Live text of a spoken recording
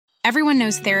Everyone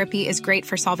knows therapy is great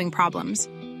for solving problems,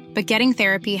 but getting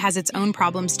therapy has its own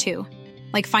problems too,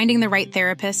 like finding the right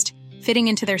therapist, fitting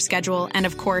into their schedule, and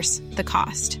of course, the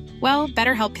cost. Well,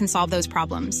 BetterHelp can solve those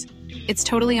problems. It's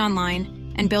totally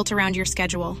online and built around your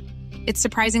schedule. It's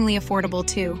surprisingly affordable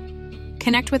too.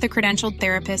 Connect with a credentialed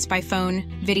therapist by phone,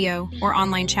 video, or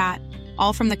online chat,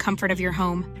 all from the comfort of your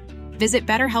home. Visit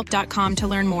BetterHelp.com to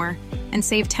learn more and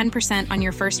save 10% on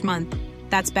your first month.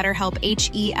 That's BetterHelp,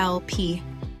 H-E-L-P.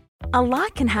 A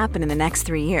lot can happen in the next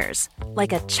 3 years.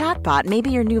 Like a chatbot may be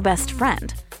your new best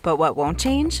friend. But what won't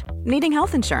change? Needing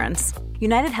health insurance.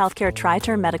 United Healthcare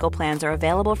Tri-Term Medical Plans are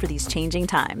available for these changing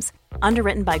times.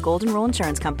 Underwritten by Golden Rule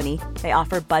Insurance Company, they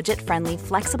offer budget-friendly,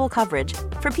 flexible coverage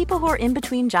for people who are in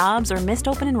between jobs or missed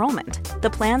open enrollment. The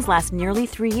plans last nearly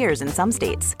 3 years in some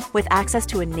states, with access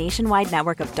to a nationwide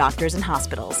network of doctors and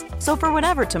hospitals. So for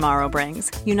whatever tomorrow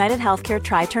brings, United Healthcare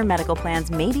Tri-Term Medical Plans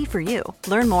may be for you.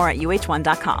 Learn more at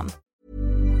uh1.com.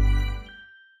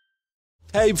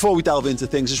 Hey, before we delve into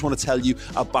things, I just want to tell you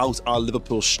about our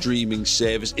Liverpool streaming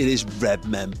service. It is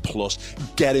Redmen Plus.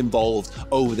 Get involved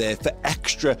over there for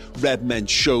extra Redmen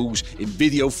shows in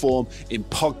video form, in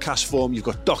podcast form. You've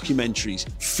got documentaries,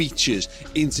 features,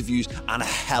 interviews, and a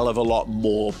hell of a lot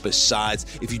more besides.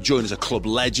 If you join as a club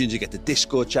legend, you get the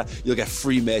Discord chat, you'll get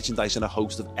free merchandise and a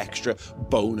host of extra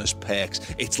bonus perks.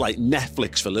 It's like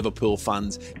Netflix for Liverpool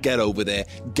fans. Get over there,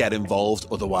 get involved.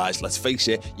 Otherwise, let's face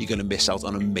it, you're going to miss out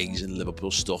on amazing Liverpool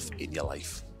stuff in your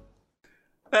life.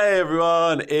 Hey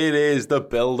everyone, it is the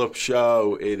build-up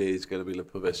show. It is going to be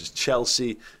Liverpool versus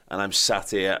Chelsea, and I'm sat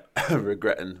here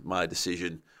regretting my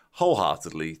decision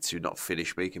wholeheartedly to not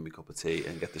finish making my cup of tea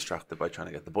and get distracted by trying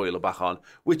to get the boiler back on,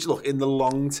 which, look, in the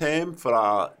long term for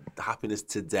our happiness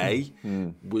today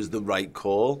was the right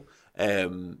call, but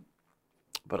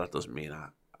that doesn't mean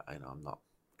I'm not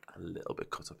a little bit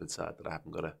cut up inside that I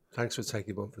haven't got a... Thanks for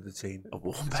taking one for the team.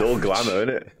 It's all glamour, isn't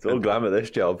it? It's all glamour, this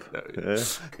job.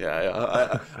 There's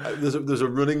a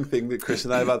running thing that Chris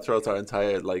and I have had throughout our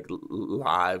entire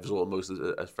lives almost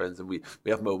as friends, and we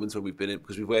have moments when we've been in,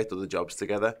 because we've worked other jobs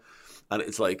together, and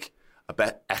it's like, I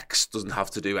bet X doesn't have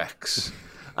to do X.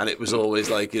 And it was always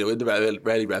like, in the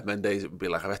really Redmen days, it would be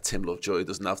like, I bet Tim Lovejoy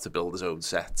doesn't have to build his own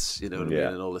sets, you know what I mean,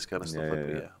 and all this kind of stuff.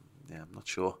 I'm not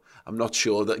sure. I'm not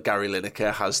sure that Gary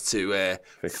Lineker has to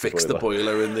fix the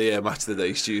boiler in the Match of the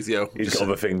Day studio. He's got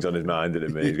other things on his mind,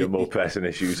 isn't he? He's got more pressing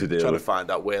issues to deal with. Trying to find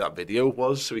out where that video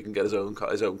was so he can get his own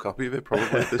copy of it,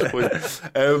 probably, at this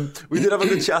point. We did have a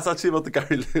good chat, actually, about the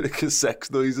Gary Lineker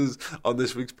sex noises on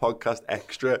this week's podcast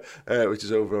extra, which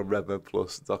is over on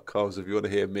redmenplus.com. So if you want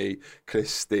to hear me,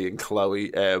 Chris, Steve and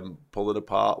Chloe pulling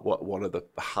apart one of the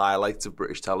highlights of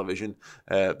British television,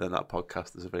 then that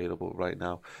podcast is available right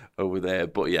now over there.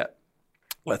 But yeah,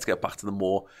 let's get back to the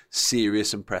more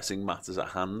serious and pressing matters at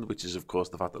hand, which is, of course,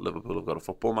 the fact that Liverpool have got a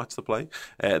football match to play.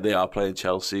 They are playing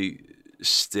Chelsea,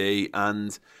 Steve,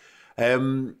 and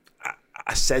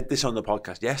I said this on the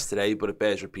podcast yesterday, but it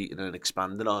bears repeating and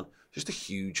expanding on. Just a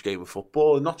huge game of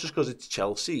football, and not just because it's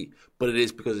Chelsea, but it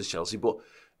is because it's Chelsea. But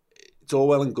it's all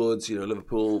well and good,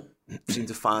 Liverpool seem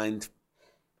to find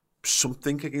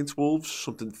something against Wolves,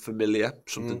 something familiar,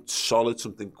 something solid,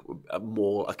 something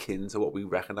more akin to what we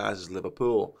recognise as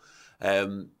Liverpool.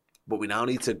 But we now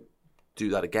need to do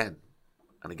that again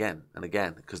and again and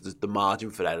again, because the margin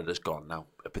for error has gone now,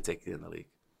 particularly in the league.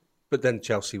 But then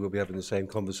Chelsea will be having the same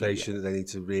conversation that they need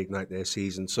to reignite their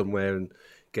season somewhere, and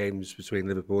games between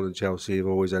Liverpool and Chelsea have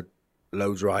always had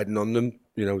loads riding on them.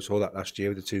 We saw that last year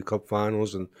with the 2 cup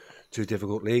finals and 2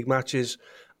 difficult league matches.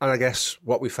 And I guess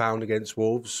what we found against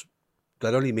Wolves,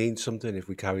 that only means something if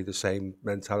we carry the same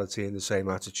mentality and the same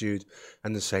attitude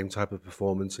and the same type of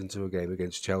performance into a game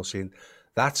against Chelsea. And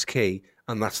that's key,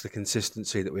 and that's the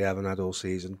consistency that we haven't had all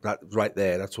season. That right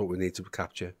there, that's what we need to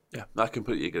capture. Yeah, I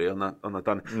completely agree on that,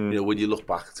 Dan. When you look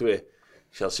back to it,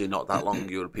 Chelsea are not that long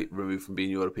removed from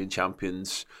being European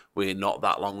champions. We're not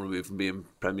that long removed from being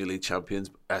Premier League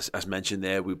champions. As mentioned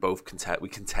there, we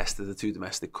contested the 2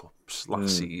 domestic cups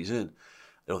last season.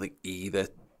 I don't think either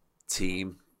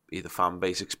fan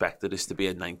base expected us to be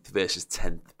a 9th versus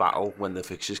 10th battle when the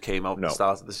fixtures came out at the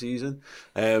start of the season.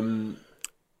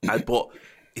 But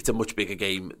it's a much bigger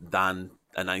game than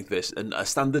a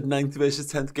standard 9th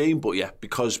versus 10th game. But yeah,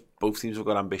 because both teams have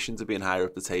got ambition to being higher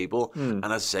up the table, and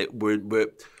as I say,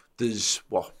 there's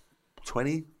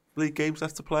 20 league games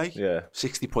left to play.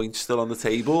 60 points still on the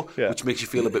table, which makes you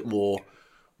feel a bit more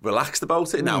relaxed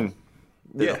about it now.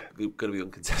 They're not going to be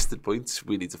uncontested points.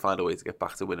 We need to find a way to get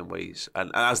back to winning ways.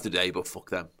 And as do they, but fuck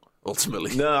them.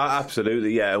 ultimately. No,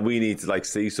 absolutely, yeah. And we need to, like,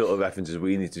 see sort of references.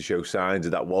 We need to show signs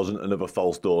that wasn't another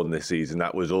false dawn this season.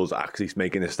 That was us actually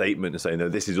making a statement and saying, no,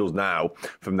 this is us now,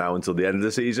 from now until the end of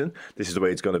the season. This is the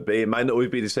way it's going to be. It might not always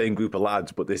be the same group of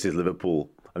lads, but this is Liverpool.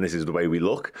 And this is the way we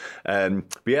look. But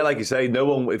yeah, like you say, no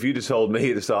one, if you'd have told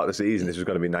me at the start of the season this was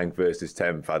going to be 9th versus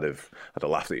 10th, I'd have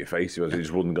laughed at your face. It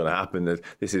just wasn't going to happen.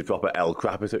 This is proper El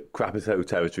Crapito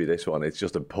territory, this one. It's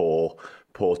just a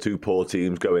two poor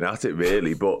teams going at it,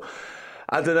 really. But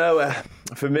I don't know.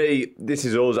 For me, this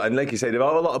is us. And like you say, there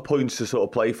are a lot of points to sort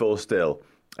of play for still.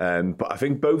 But I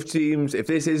think both teams, if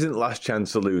this isn't last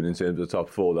chance saloon in terms of the top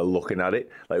 4, they're looking at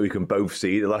it. Like, we can both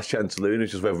see the last chance saloon.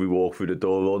 It's just whether we walk through the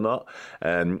door or not.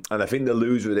 And I think the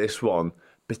loser of this one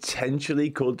potentially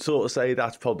could sort of say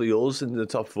that's probably us in the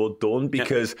top 4 done,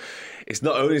 because it's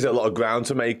not only is there a lot of ground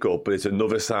to make up, but it's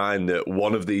another sign that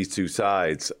one of these two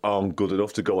sides aren't good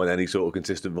enough to go on any sort of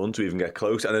consistent run to even get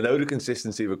close. And I know the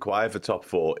consistency required for top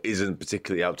 4 isn't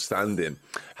particularly outstanding.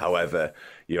 However,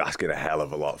 you're asking a hell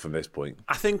of a lot from this point.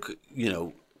 I think,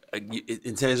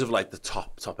 in terms of like the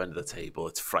top end of the table,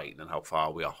 it's frightening how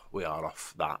far we are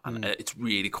off that, and it's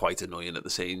really quite annoying at the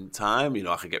same time.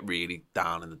 I could get really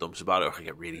down in the dumps about it, or I could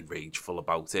get really rageful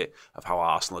about it, of how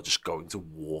Arsenal are just going to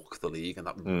walk the league, and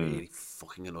that really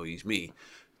fucking annoys me,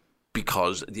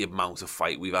 because the amount of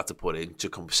fight we've had to put in to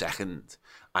come second,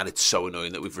 and it's so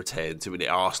annoying that we've returned to it.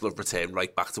 Arsenal have returned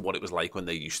right back to what it was like when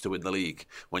they used to win the league,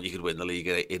 when you could win the league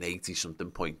in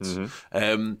 80-something points.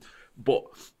 But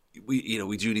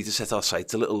we do need to set our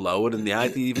sights a little lower, and the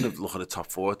idea even of looking at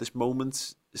top 4 at this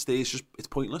moment stage, it's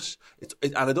pointless.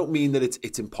 And I don't mean that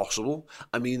it's impossible.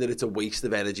 I mean that it's a waste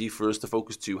of energy for us to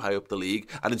focus too high up the league.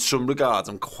 And in some regards,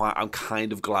 I'm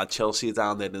kind of glad Chelsea are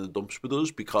down there in the dumps with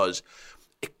us, because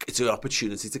it's an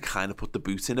opportunity to kind of put the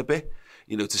boot in a bit,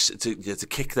 to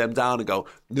kick them down and go,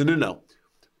 no.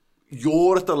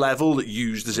 You're at the level that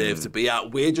you deserve to be at.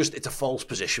 It's a false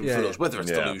position for us, whether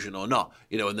it's delusion or not.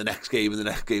 In the next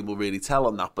game will really tell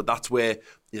on that. But that's where,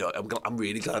 I'm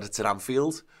really glad it's at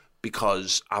Anfield,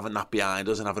 because having that behind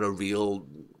us and having a real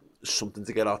something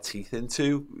to get our teeth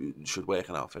into should work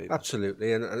in our favour.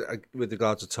 Absolutely. And with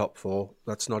regards to top 4,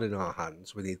 that's not in our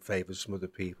hands. We need favours from other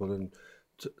people. And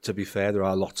to be fair, there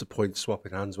are lots of points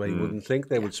swapping hands where you wouldn't think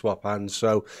they would swap hands.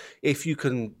 So if you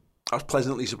can... I was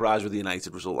pleasantly surprised with the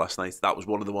United result last night. That was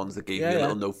one of the ones that gave me a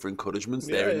little note for encouragement.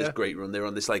 They're in this great run. They're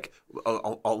on this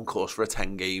on course for a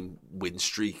 10-game win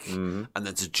streak, and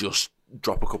then to just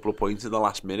drop a couple of points in the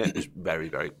last minute is very,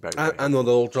 very, very. And they'll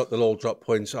all drop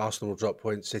points. Arsenal will drop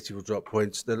points. City will drop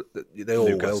points. They all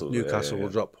will. Newcastle will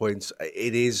drop points.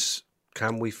 It is.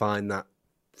 Can we find that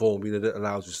formula that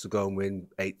allows us to go and win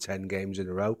 8-10 games in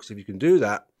a row? Because if you can do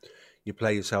that, you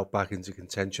play yourself back into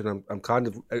contention. I'm kind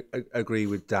of agree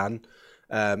with Dan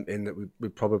in that we're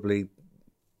probably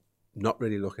not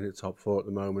really looking at top 4 at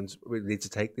the moment. We need to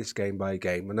take this game by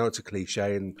game. I know it's a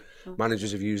cliche, and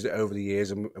managers have used it over the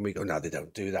years, and we go, no, they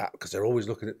don't do that, because they're always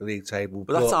looking at the league table.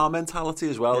 But that's our mentality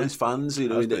as well as fans. They'll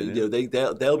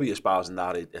be espousing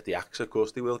that at the AXA, of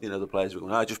course they will. The players will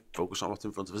go, just focus on what's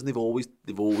in front of us. And they've always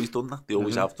done that. They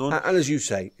always have done. And as you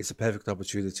say, it's a perfect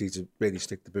opportunity to really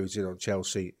stick the boot in on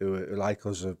Chelsea, who like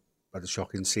us, have had a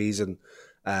shocking season.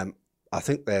 I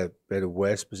think they're in a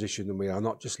worse position than we are,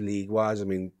 not just league-wise. I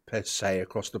mean, per se,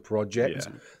 across the project,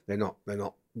 they're not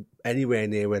anywhere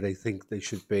near where they think they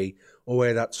should be, or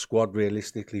where that squad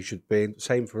realistically should be.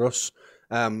 Same for us.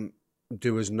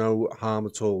 Do us no harm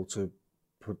at all to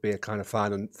be a kind of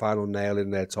final nail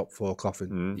in their top 4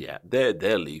 coffin. Yeah, their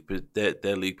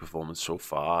league performance so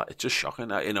far, it's just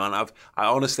shocking. And I've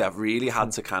really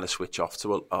had to kind of switch off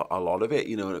to a lot of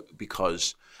it,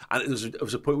 because. And it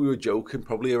was a point we were joking,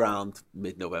 probably around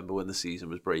mid-November when the season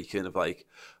was breaking, of like,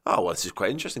 oh, well, this is quite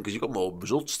interesting because you've got more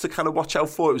results to kind of watch out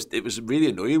for. It was really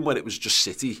annoying when it was just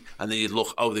City, and then you'd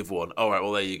look, oh, they've won. All right,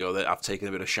 well, there you go. I've taken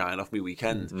a bit of shine off my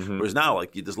weekend. Whereas now,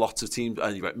 there's lots of teams,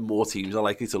 and more teams are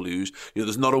likely to lose.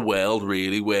 There's not a world,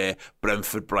 really, where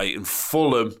Brentford, Brighton,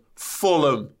 Fulham,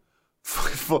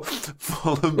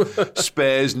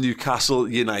 Spurs, Newcastle,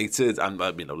 United, and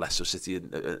Leicester City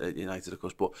and United, of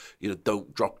course, but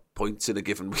don't drop points in a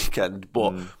given weekend.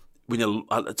 But when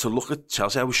to look at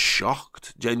Chelsea, I was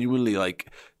shocked, genuinely.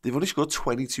 They've only scored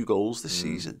 22 goals this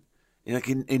season.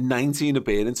 In 19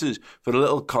 appearances. For a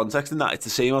little context in that, it's the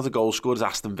same amount of goals scored as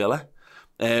Aston Villa.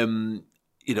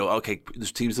 Okay,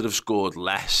 there's teams that have scored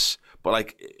less.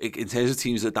 But in terms of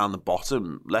teams that are down the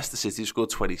bottom, Leicester City have scored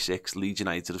 26, Leeds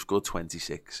United have scored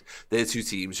 26. They're two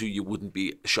teams who you wouldn't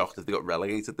be shocked if they got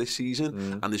relegated this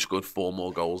season, and they scored 4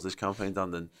 more goals this campaign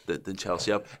than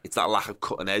Chelsea have. It's that lack of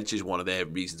cutting edge is one of their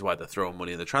reasons why they're throwing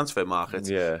money in the transfer market.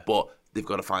 Yeah. But they've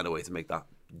got to find a way to make that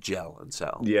gel and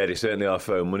settle. Yeah, they certainly are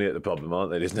throwing money at the problem,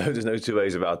 aren't they? There's no two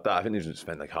ways about that. I think they've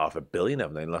spent like $500 million,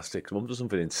 haven't they, in the last 6 months or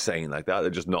something insane like that. They're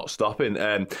just not stopping.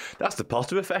 That's the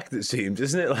Potter effect, it seems,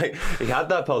 isn't it? Like, he had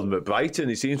that problem at Brighton.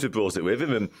 He seems to have brought it with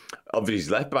him, and obviously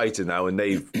he's left Brighton now, and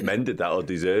they've mended that, or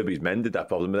De Zerbi's mended that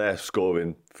problem, and they're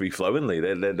scoring free-flowingly.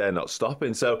 They're not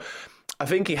stopping. So I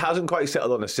think he hasn't quite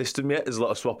settled on a system yet. There's a lot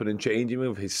of swapping and changing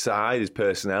with his side, his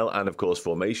personnel, and of course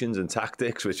formations and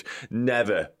tactics, which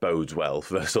never bodes well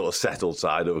for a sort of settled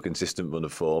side or a consistent run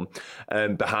of form.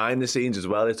 Behind the scenes as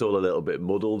well, it's all a little bit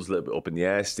muddled, a little bit up in the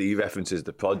air. Steve references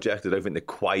the project. I don't think they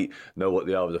quite know what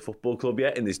they are as a football club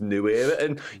yet in this new era,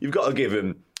 and you've got to give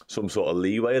him some sort of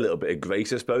leeway, a little bit of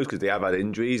grace, I suppose, because they have had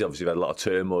injuries. Obviously, they've had a lot of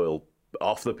turmoil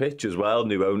off the pitch as well,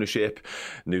 new ownership,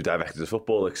 new directors of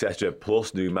football, etc.,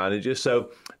 plus new managers.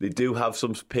 So they do have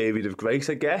some period of grace,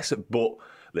 I guess. But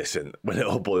listen, when it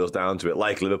all boils down to it,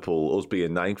 like Liverpool, us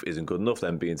being 9th isn't good enough,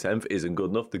 them being 10th isn't good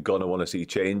enough. They're going to want to see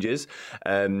changes.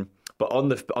 But on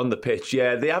the pitch,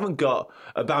 yeah, they haven't got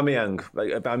Aubameyang. Like,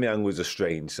 Aubameyang was a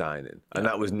strange signing, and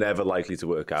that was never likely to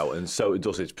work out. And so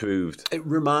it's proved. It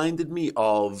reminded me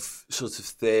of sort of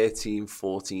 13,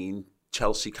 14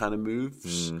 Chelsea kind of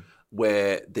moves.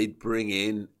 Where they'd bring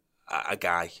in a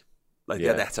guy like they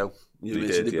had Eto'o.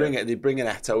 They bring an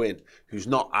Eto'o in who's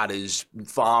not at his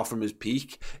far from his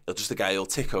peak. He'll just a guy who'll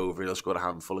tick over. He'll score a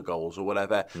handful of goals or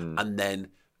whatever, and then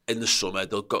in the summer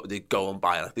they go and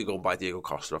buy Diego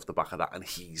Costa off the back of that, and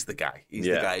he's the guy. He's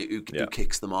the guy who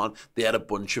kicks them on. They had a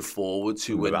bunch of forwards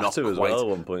who were not quite. As well at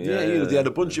one point. They had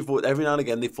a bunch of forwards. Every now and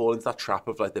again they fall into that trap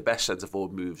of like the best centre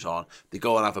forward moves on. They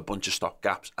go and have a bunch of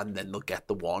stopgaps, and then they'll get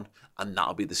the one, and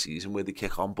that'll be the season where they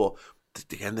kick on. But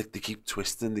again, they keep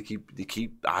twisting. They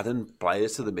keep adding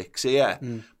players to the mix here,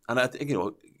 and I think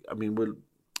we're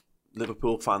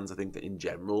Liverpool fans. I think that in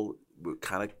general we're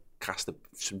kind of cast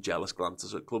some jealous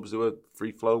glances at clubs who are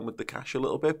free-flowing with the cash a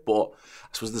little bit, but I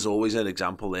suppose there's always an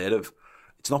example there of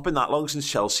it's not been that long since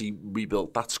Chelsea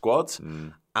rebuilt that squad,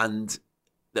 and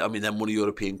then won a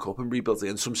European Cup and rebuilt it,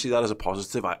 and some see that as a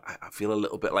positive. I feel a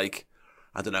little bit like,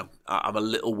 I don't know, I'm a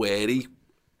little wary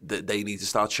that they need to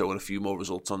start showing a few more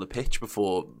results on the pitch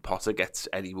before Potter gets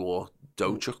any more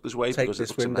dough chucked his way. Take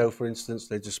this window, for instance,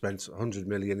 they just spent 100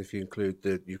 million if you include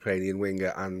the Ukrainian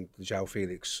winger and the João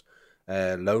Felix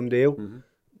loan deal.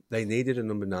 They needed a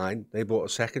number 9. They bought a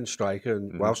second striker,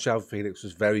 and whilst João Felix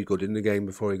was very good in the game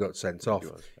before he got sent off,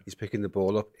 he's picking the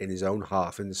ball up in his own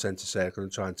half in the centre circle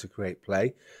and trying to create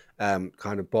play.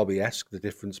 Kind of Bobby-esque, the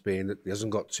difference being that he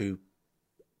hasn't got 2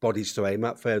 bodies to aim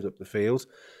at further up the field.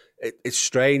 It's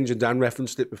strange, and Dan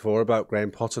referenced it before about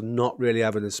Graham Potter not really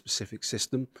having a specific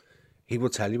system. He will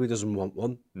tell you he doesn't want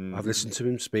one. I've listened to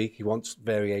him speak. He wants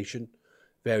variation.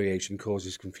 Variation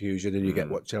causes confusion, and you get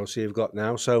what Chelsea have got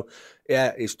now. So,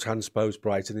 yeah, he's transposed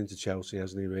Brighton into Chelsea,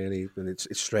 hasn't he, really? And it's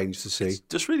strange to see. It's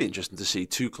just really interesting to see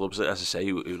 2 clubs, as I say,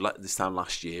 who this time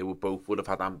last year would have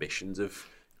had ambitions of,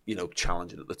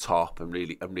 challenging at the top and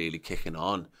really kicking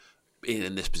on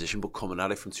in this position, but coming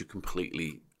at it from 2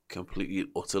 completely,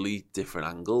 utterly different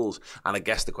angles. And I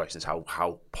guess the question is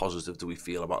how positive do we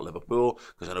feel about Liverpool?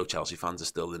 Because I know Chelsea fans are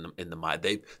still in the mind.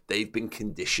 They've been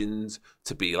conditioned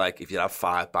to be like, if you have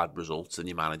 5 bad results, then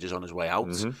your manager's on his way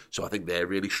out. So I think they're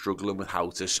really struggling with how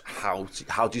do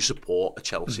you support a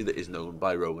Chelsea that is known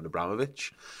by Roman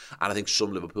Abramovich. And I think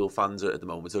some Liverpool fans at the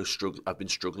moment have been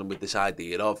struggling with this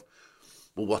idea of,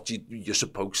 well, you're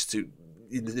supposed to.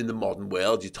 In the modern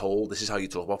world, you're told this is how you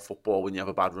talk about football. When you have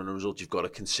a bad run of results, you've got to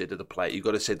consider the play. You've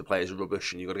got to say the players are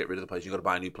rubbish, and you've got to get rid of the players. You've got to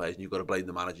buy new players, and you've got to blame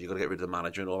the manager. You've got to get rid of the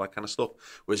manager and all that kind of stuff.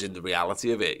 Whereas in the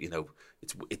reality of it,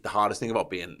 it's the hardest thing about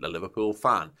being a Liverpool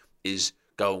fan is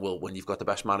going, well, when you've got the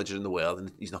best manager in the world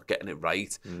and he's not getting it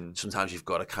right, sometimes you've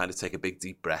got to kind of take a big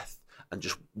deep breath and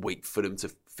just wait for him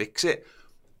to fix it.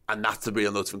 And that's the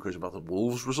real note of encouragement about the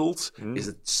Wolves results, is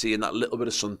that seeing that little bit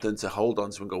of something to hold on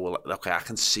to and go, well, okay, I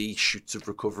can see shoots of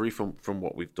recovery from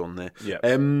what we've done there. Yeah.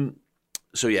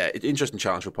 So yeah, interesting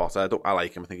challenge for Potter. I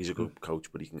like him. I think he's a good coach,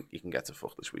 but he can get to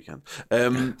fuck this weekend.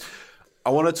 I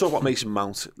want to talk about Mason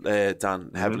Mount,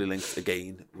 Dan, heavily linked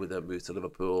again with a move to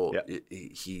Liverpool. Yeah. I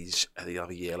think he'll have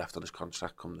a year left on his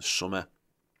contract come the summer.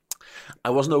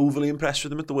 I wasn't overly impressed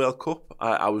with him at the World Cup.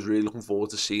 I was really looking forward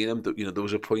to seeing him. There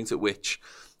was a point at which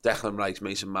Declan Rice,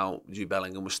 Mason Mount, Jude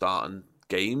Bellingham were starting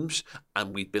games,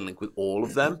 and we'd been linked with all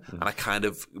of them. And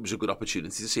it was a good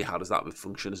opportunity to see how does that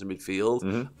function as a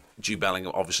midfield. Jude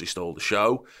Bellingham obviously stole the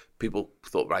show. People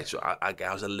thought, right, so I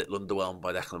was a little underwhelmed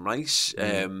by Declan Rice,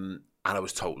 and I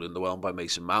was totally underwhelmed by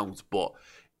Mason Mount. But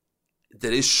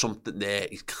there is something there.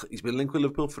 He's been linked with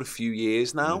Liverpool for a few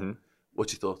years now.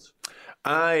 What's your thoughts?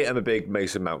 I am a big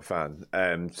Mason Mount fan.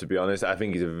 To be honest, I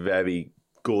think he's a very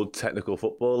good technical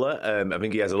footballer. I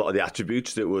think he has a lot of the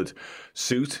attributes that would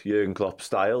suit Jurgen Klopp's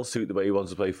style, suit the way he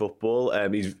wants to play football.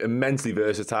 He's immensely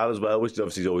versatile as well, which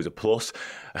obviously is always a plus.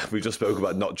 We just spoke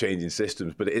about not changing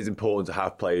systems, but it is important to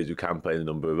have players who can play in a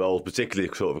number of roles,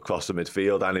 particularly sort of across the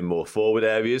midfield and in more forward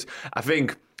areas. I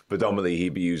think predominantly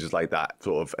he'd be used as like that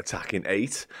sort of attacking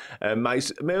 8. My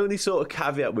only sort of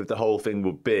caveat with the whole thing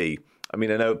would be, I mean,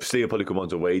 I know Steve probably come on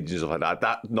to wages and stuff like that.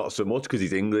 That not so much because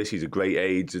he's English, he's a great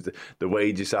age, the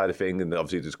wages side of thing, and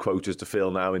obviously there's quotas to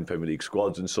fill now in Premier League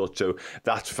squads and such, so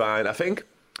that's fine. I think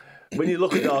when you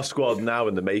look at our squad now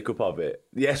and the makeup of it,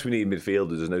 yes, we need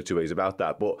midfielders, there's no two ways about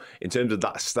that, but in terms of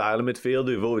that style of midfielder,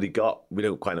 we've already got, we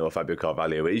don't quite know what Fabio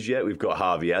Carvalho is yet, we've got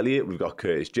Harvey Elliott, we've got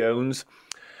Curtis Jones.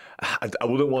 I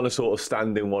wouldn't want to sort of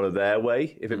stand in one of their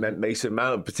way if it meant Mason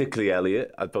Mount, particularly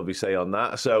Elliott, I'd probably say on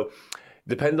that. So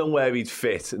depending on where he'd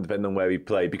fit and depending on where he'd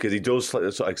play, because he does, like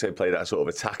I say, play that sort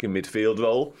of attacking midfield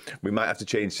role, we might have to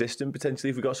change system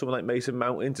potentially if we got someone like Mason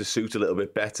Mount in to suit a little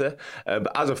bit better.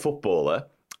 But as a footballer,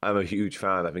 I'm a huge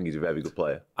fan. I think he's a very good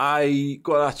player.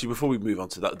 Go on, actually, before we move on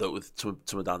to that, though, with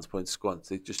some of Dan's points, go on,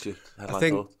 just your headline I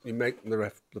think thought. you make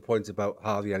the point about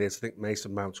Harvey Elliott. I think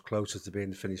Mason Mount's closer to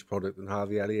being the finished product than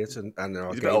Harvey Elliott, and there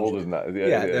are He's games, a bit older than that.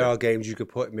 There are games you could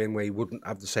put him in where you wouldn't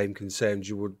have the same concerns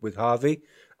you would with Harvey,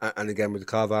 and again with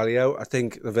Carvalho. I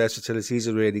think the versatility is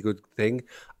a really good thing.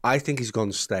 I think he's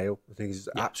gone stale. I think he's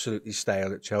absolutely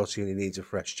stale at Chelsea, and he needs a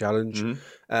fresh challenge.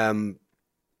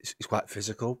 He's quite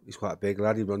physical. He's quite a big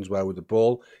lad. He runs well with the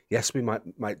ball. Yes, we might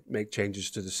make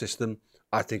changes to the system.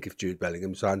 I think if Jude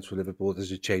Bellingham signs for Liverpool,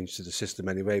 there's a change to the system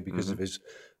anyway because of his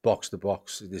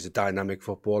box-to-box. There's a dynamic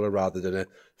footballer rather than a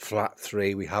flat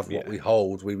 3. We have what we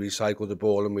hold. We recycle the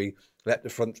ball and we let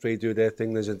the front 3 do their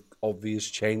thing. There's an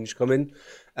obvious change coming.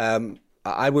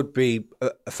 I would be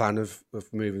a fan of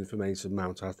moving for Mason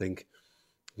Mount, I think,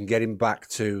 and getting back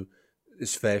to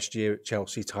his first year at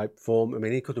Chelsea type form. I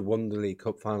mean, he could have won the League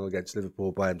Cup final against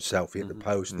Liverpool by himself. He hit the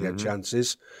post, he had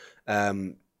chances.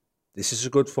 This is a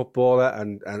good footballer,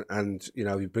 and you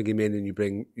know, you bring him in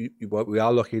and we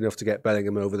are lucky enough to get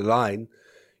Bellingham over the line.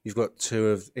 You've got 2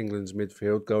 of England's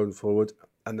midfield going forward,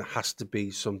 and there has to be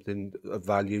something of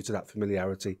value to that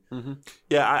familiarity.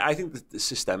 Yeah, I think that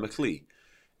systemically,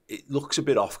 it looks a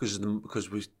bit off because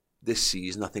this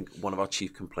season, I think one of our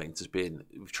chief complaints has been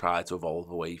we've tried to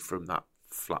evolve away from that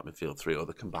flat midfield 3 or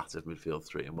the combative midfield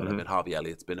 3 and whatever. Harvey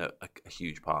Elliott's been a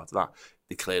huge part of that.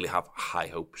 They clearly have high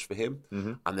hopes for him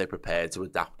and they're prepared to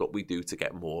adapt what we do to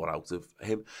get more out of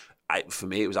him. For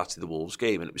me, it was actually the Wolves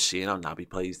game, and it was seeing how Naby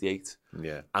plays the 8.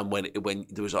 Yeah, and when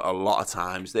there was a lot of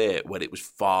times there when it was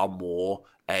far more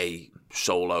a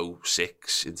solo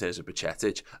 6 in terms of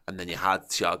Bajcetic, and then you had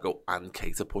Thiago and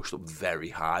Keita pushed up very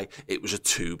high. It was a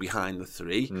 2 behind the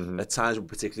 3 at times,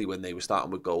 particularly when they were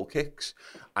starting with goal kicks,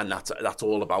 and that's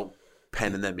all about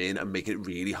penning them in and making it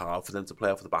really hard for them to play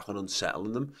off the back and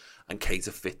unsettling them. And Keita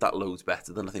fit that loads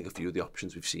better than I think a few of the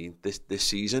options we've seen this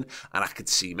season. And I could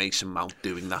see Mason Mount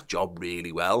doing that job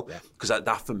really well. Because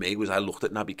that for me was, I looked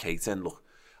at Naby Keita and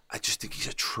I just think he's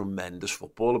a tremendous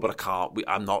footballer, but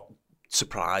I'm not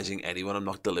surprising anyone. I'm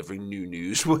not delivering new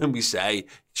news when we say you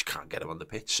just can't get him on the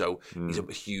pitch. So he's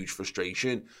a huge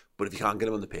frustration. But if you can't get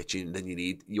him on the pitch, then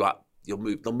they'll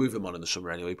move him on in the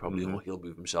summer anyway, probably, or he'll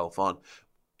move himself on.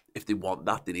 If they want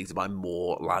that, they need to buy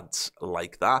more lads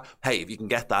like that. Hey, if you can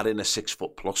get that in a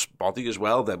 6-foot+ body as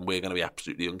well, then we're going to be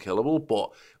absolutely unkillable.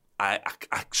 But I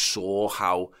saw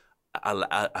how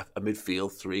a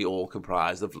midfield 3 all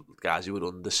comprised of guys who were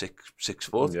under 6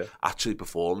 foot actually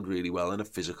performed really well in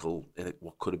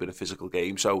what could have been a physical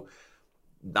game. So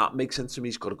that makes sense to me.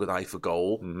 He's got a good eye for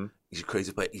goal. He's a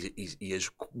creative player. He is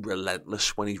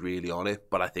relentless when he's really on it.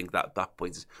 But I think that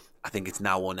point I think it's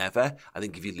now or never. I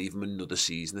think if you leave him another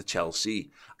season at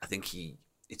Chelsea, I think you're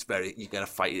going to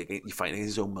fight against. You're fighting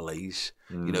against his own malaise.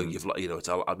 Maybe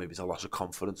it's a loss of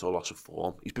confidence or loss of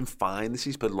form. He's been fine.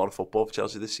 He's played a lot of football for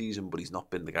Chelsea this season, but he's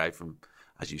not been the guy from,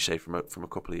 as you say, from a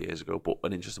couple of years ago. But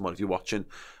an interesting one. If you're watching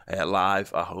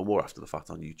live at home or after the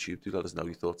fact on YouTube, do let us know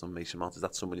your thoughts on Mason Mount. Is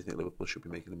that someone you think Liverpool should be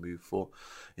making a move for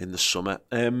in the summer?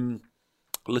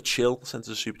 LeChill sent us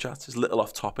a super chat. It's a little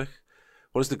off topic.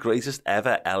 What is the greatest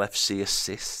ever LFC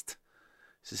assist?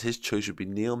 Says his choice would be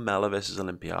Neil Mellor versus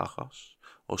Olympiacos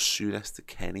or Souness to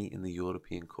Kenny in the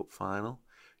European Cup final.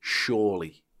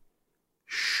 Surely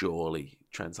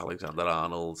Trent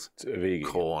Alexander-Arnold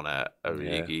corner,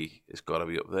 Origi, it's got to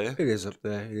be up there. It is up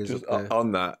there.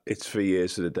 On that, it's 3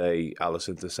 years to the day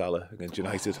Alisson to Salah against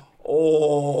United.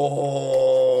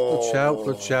 Good shout.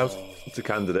 It's a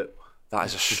candidate. That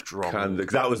is a strong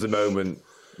candidate. That was the moment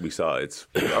we started.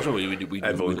 That's what we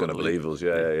Everyone's going to believe us.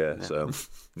 Yeah. So,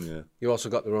 yeah. You also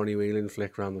got the Ronnie Whelan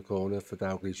flick round the corner for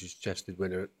Dalglish's chested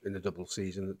winner in the double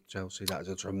season at Chelsea. That is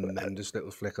a tremendous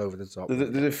little flick over the top.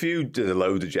 There's a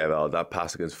load of Gerrard, that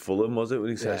pass against Fulham, was it, when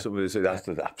he said something? So that's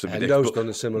absolutely ridiculous. Hendo's done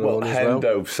a similar one as well.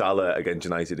 Hendo, Salah against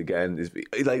United again.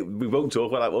 We won't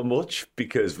talk about that one much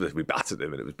because we battered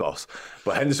him and it was boss.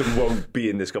 But Henderson won't be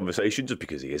in this conversation just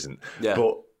because he isn't. Yeah.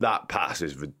 But that pass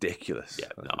is ridiculous. Yeah,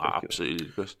 absolutely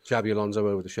ridiculous. Xabi Alonso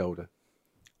over the shoulder.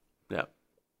 Yeah.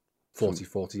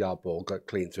 40 yard ball, got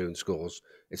clean through and scores.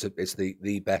 It's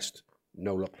the best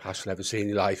no-look pass you'll ever see in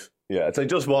your life. Yeah, I'd say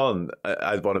just one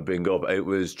I'd want to bring up. It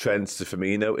was Trent to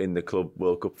Firmino in the Club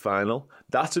World Cup final.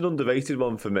 That's an underrated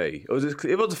one for me. It was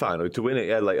a final to win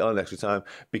it, on extra time,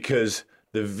 because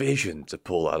the vision to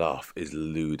pull that off is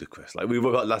ludicrous.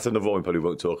 That's another one we probably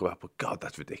won't talk about, but God,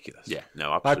 that's ridiculous. Yeah,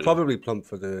 no, absolutely. I'd probably plump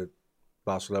for the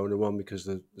Barcelona one because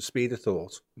the speed of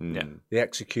thought, the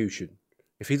execution.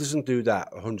 If he doesn't do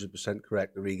that 100%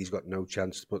 correct, Origi's got no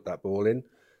chance to put that ball in.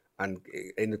 And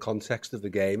in the context of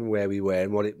the game and where we were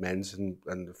and what it meant and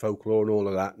the folklore and all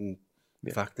of that, and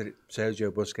the fact that Sergio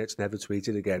Busquets never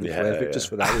tweeted again, it's worth it just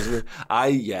for that, isn't it?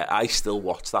 I still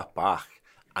watch that back,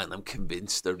 and I'm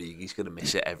convinced Origi's going to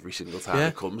miss it every single time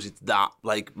it comes. It's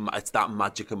that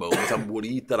magic moment. I'm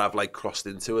worried that I've crossed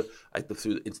into it,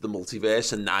 into the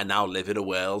multiverse, and I now live in a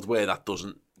world where that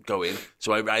doesn't go in.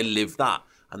 So I live that.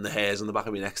 And the hairs on the back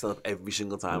of my neck stand up every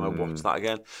single time I watch that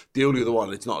again. The only other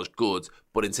one, it's not as good,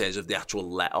 but in terms of the actual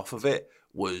let-off of it,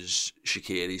 was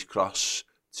Shaqiri's cross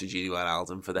to Gini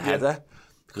Wijnaldum for the header,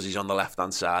 because he's on the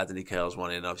left-hand side and he curls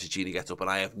one in. Obviously, Gini gets up, and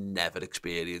I have never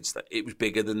experienced that. It was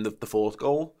bigger than the fourth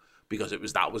goal, because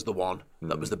that was the one.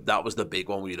 That was the big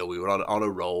one. We were on a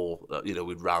roll.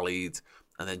 We'd rallied,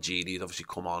 and then Gini had obviously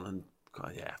come on and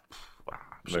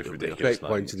Most ridiculous. Great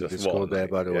point in the Discord there,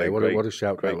 by the way. What a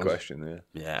shout! Great question.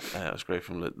 Yeah, that was great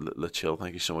from Le Chill.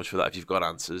 Thank you so much for that. If you've got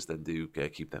answers, then do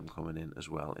keep them coming in as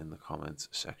well in the comments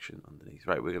section underneath.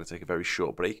 Right, we're going to take a very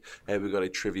short break. We've got a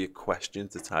trivia question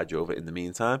to tide you over in the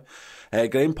meantime.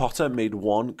 Graham Potter made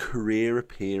one career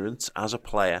appearance as a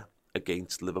player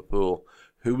against Liverpool.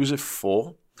 Who was it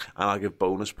for? And I'll give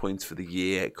bonus points for the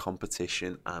year,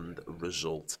 competition, and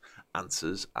result.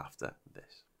 Answers after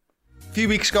this. A few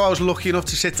weeks ago, I was lucky enough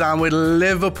to sit down with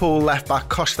Liverpool left-back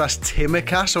Kostas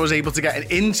Tsimikas. I was able to get an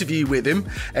interview with him,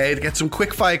 to get some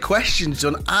quick-fire questions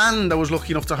done, and I was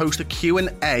lucky enough to host a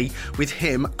Q&A with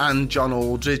him and John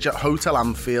Aldridge at Hotel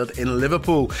Anfield in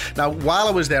Liverpool. Now, while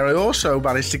I was there, I also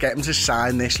managed to get him to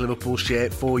sign this Liverpool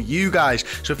shirt for you guys.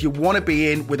 So if you want to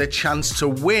be in with a chance to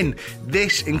win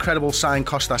this incredible signed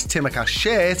Kostas Tsimikas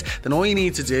shirt, then all you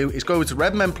need to do is go over to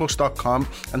redmenplus.com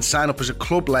and sign up as a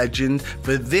club legend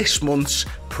for this month's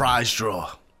prize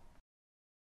draw.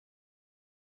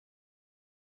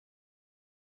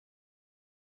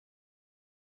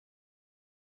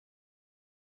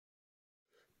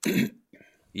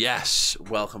 Yes,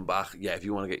 welcome back. Yeah, if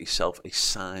you want to get yourself a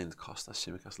signed Kostas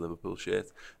Tsimikas Liverpool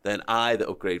shirt, then either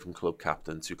upgrade from club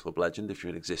captain to club legend if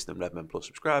you're an existing Redmen Plus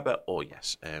subscriber, or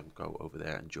go over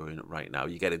there and join it right now.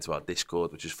 You get into our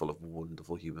Discord, which is full of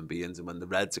wonderful human beings, and when the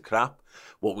Reds are crap,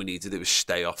 what we need to do is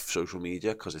stay off social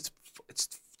media, because it's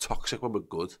toxic when we're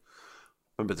good.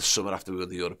 Remember the summer after we won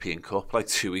the European Cup,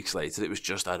 2 weeks later, it was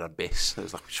just an abyss. It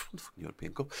was like, which one's the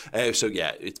European Cup? So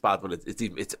yeah, it's bad when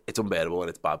it's unbearable when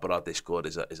it's bad. But our Discord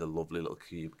is a lovely little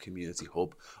community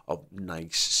hub of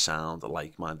nice, sound,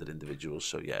 like-minded individuals.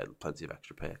 So yeah, plenty of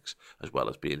extra perks, as well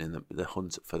as being in the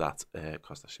hunt for that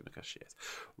Kostas Tsimikas shirt.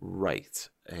 Right.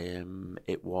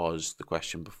 It was the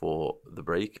question before the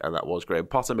break, and that was Graham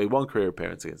Potter made one career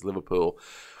appearance against Liverpool.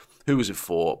 Who was it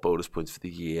for? Bonus points for the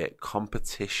year,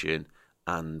 competition,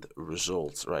 and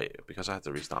results. Right, because I had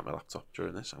to restart my laptop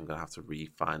during this, I'm going to have to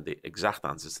re-find the exact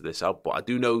answers to this out. But I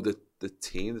do know the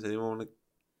team. Does anyone want to?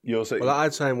 You're saying? Well,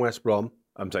 I'd say West Brom.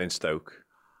 I'm saying Stoke.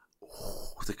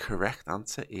 Oh, the correct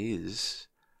answer is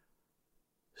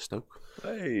Stoke.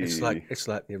 Hey. It's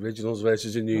like the originals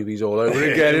versus the newbies all over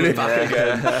again, isn't it?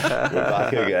 We're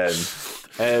back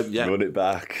again. Run it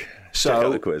back. So check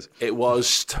out the quiz. It was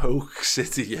Stoke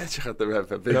City. Yeah, check out the rev.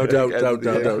 No, don't.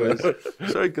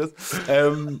 Sorry, good.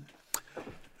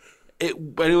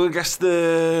 Anyone guess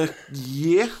the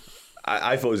year?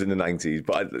 I thought it was in the 90s,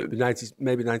 but 90s,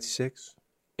 maybe 96.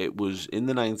 It was in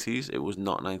the 90s. It was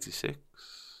not 96.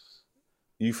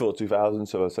 You thought 2000,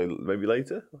 so I'd say maybe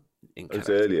later? Incorrect.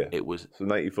 It was earlier. It was so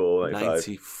 94, 95.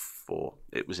 94.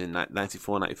 It was in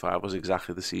 94, 95 was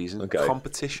exactly the season. Okay.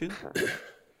 Competition.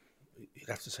 You'd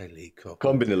have to say League Cup.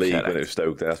 Can't be in the league when it was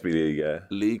Stoke. There has to be league, yeah.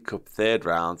 League Cup, third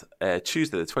round,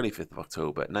 Tuesday the 25th of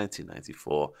October,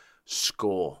 1994.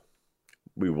 Score.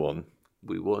 We won.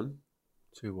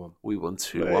 2-1. We won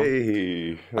 2-1.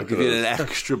 Hey, I'll give you an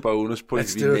extra bonus point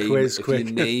Let's do a quiz quick.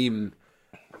 You name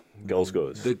goal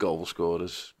scorers. the goal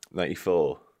scorers.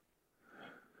 94.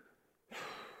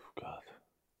 God.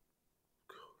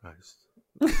 Christ.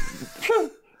 I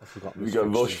forgot. We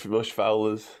got Rush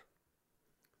Fowlers.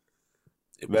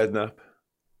 Redknapp.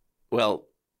 Well,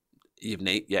 you've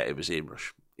named. Yeah, it was Ian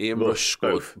Rush. Ian Rush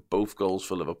scored both goals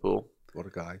for Liverpool. What a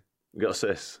guy. We got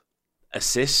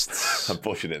assists. I'm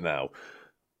pushing it now.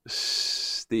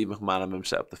 Steve McManaman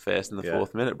set up the first in the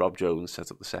 4th minute. Rob Jones set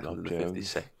up the second in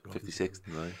the 56th.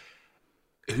 No.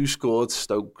 Who scored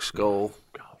Stoke's goal?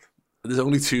 God. There's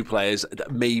only 2 players,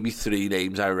 maybe 3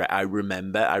 names I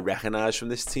recognise from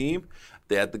this team.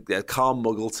 They had Carl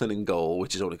Muggleton in goal,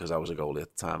 which is only because I was a goalie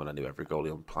at the time and I knew every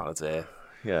goalie on planet Earth.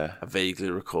 Yeah. I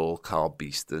vaguely recall Carl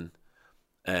Beeston.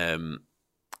 And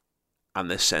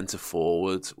the centre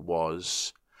forward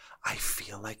was... I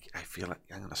feel like.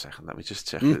 Hang on a second. Let me just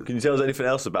check. Can you tell us anything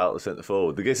else about the centre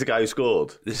forward? This is the guy who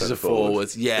scored. This is a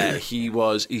forward. Yeah,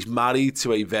 he's married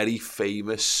to a very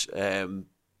famous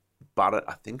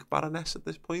Baroness at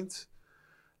this point.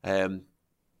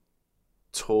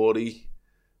 Tory.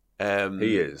 He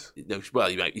is. No, well,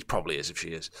 he probably is if she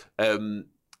is.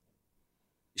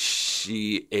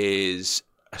 She is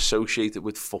associated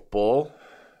with football.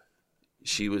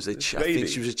 She was I think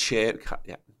she was a chair.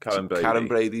 Yeah. Karen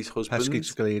Brady's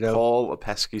husband, Paul, a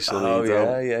pesky Salido.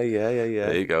 Oh, yeah.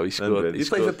 There you go. He scored. He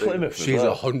played for Plymouth. She's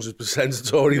 100% a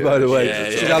Tory, by the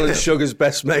way. She's Alan Sugar's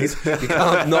best mate. You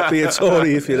can't not be a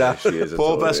Tory if you're that.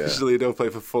 Paul Pesky-Salido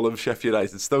played for Fulham, Sheffield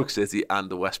United, Stoke City, and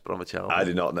the West Bromwich Albion. I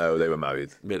did not know they were married.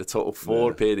 Made a total of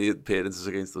 4 appearances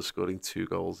against us, scoring 2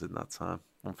 goals in that time.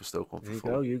 One for Stoke, one for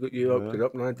Fulham. You opened it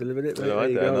up and I delivered it. There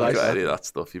you go. Got any of that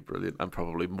stuff, you're brilliant. And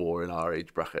probably more in our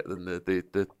age bracket than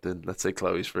let's say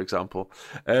Chloe's, for example.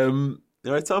 You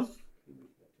all right, Tom?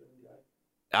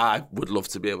 I would love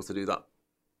to be able to do that.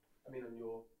 I mean, on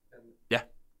your... Yeah.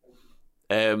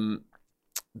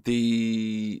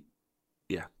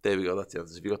 Yeah, there we go. That's the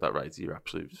answer. If you got that right, you're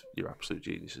absolute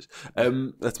geniuses.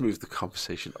 Let's move the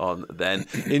conversation on then.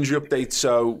 Injury update.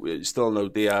 So still no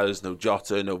Diaz, no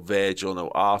Jota, no Virgil, no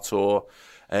Artur.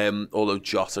 Although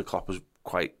Jota, Klopp was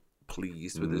quite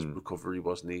pleased with his recovery,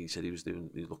 wasn't he? He said he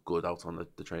looked good out on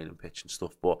the training pitch and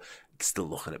stuff, but still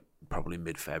looking at probably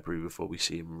mid-February before we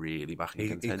see him really back in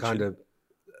contention. He kind of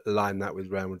lined that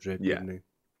with Real Madrid, didn't he?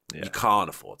 Yeah. You can't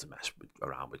afford to mess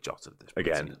around with Jota at this point.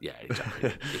 Again. Yeah,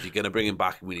 exactly. If you're going to bring him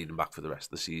back, we need him back for the rest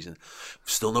of the season.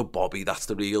 Still no Bobby. That's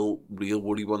the real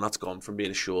worry one. That's gone from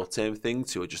being a short-term thing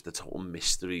to just a total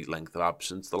mystery length of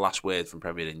absence. The last word from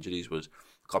Premier Injuries was,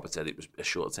 Copper said it was a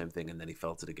short-term thing and then he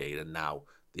felt it again, and now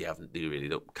they really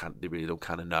don't kind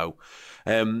of know.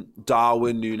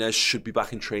 Darwin Núñez should be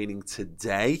back in training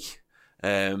today.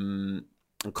 And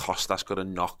Costas got a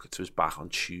knock to his back on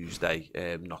Tuesday.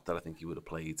 Not that I think he would have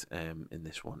played in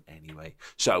this one anyway.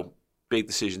 So, big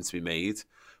decision to be made.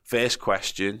 First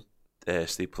question,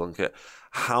 Steve Plunkett.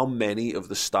 How many of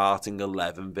the starting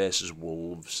 11 versus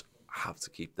Wolves have to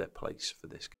keep their place for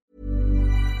this game?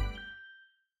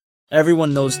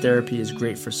 Everyone knows therapy is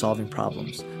great for solving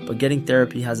problems, but getting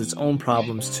therapy has its own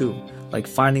problems too, like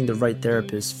finding the right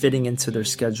therapist, fitting into their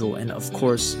schedule, and of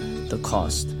course, the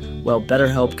cost. Well,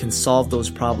 BetterHelp can solve those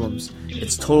problems.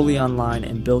 It's totally online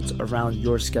and built around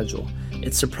your schedule.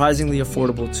 It's surprisingly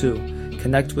affordable too.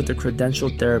 Connect with a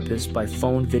credentialed therapist by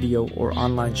phone, video, or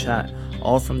online chat,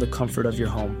 all from the comfort of your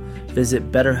home. Visit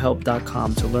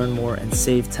BetterHelp.com to learn more and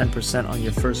save 10% on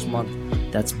your first month.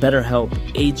 That's BetterHelp,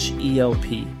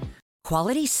 H-E-L-P.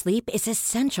 Quality sleep is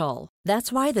essential.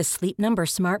 That's why the Sleep Number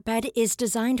Smart Bed is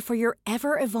designed for your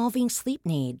ever-evolving sleep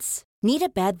needs. Need a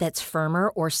bed that's firmer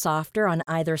or softer on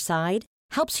either side?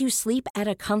 Helps you sleep at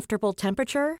a comfortable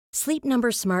temperature? Sleep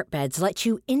Number Smart Beds let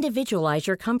you individualize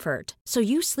your comfort, so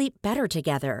you sleep better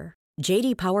together.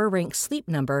 J.D. Power ranks Sleep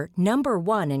Number number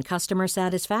 1 in customer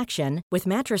satisfaction with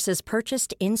mattresses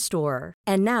purchased in-store.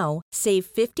 And now, save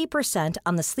 50%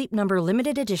 on the Sleep Number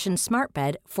Limited Edition Smart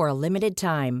Bed for a limited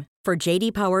time. For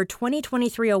J.D. Power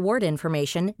 2023 award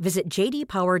information, visit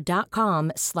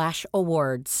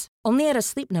jdpower.com/awards. Only at a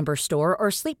Sleep Number store or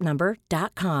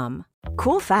sleepnumber.com.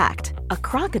 Cool fact, a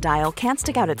crocodile can't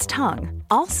stick out its tongue.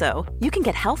 Also, you can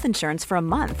get health insurance for a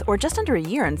month or just under a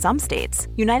year in some states.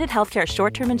 United Healthcare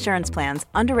short-term insurance plans,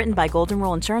 underwritten by Golden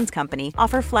Rule Insurance Company,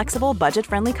 offer flexible,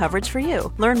 budget-friendly coverage for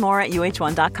you. Learn more at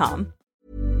uh1.com.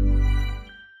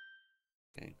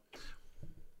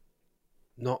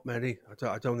 Not many.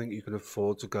 I don't think you can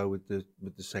afford to go with the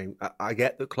same. I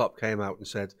get that Klopp came out and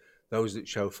said those that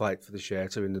show fight for the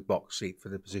shirt are in the box seat for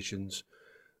the positions.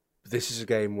 this is a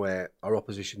game where our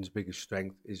opposition's biggest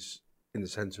strength is in the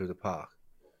centre of the park.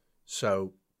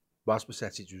 So, whilst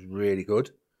Basetic was really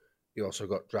good, he also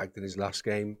got dragged in his last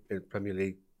game in a Premier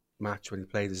League match when he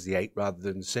played as the 8 rather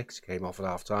than 6. He came off at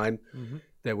half time.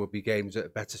 There will be games that are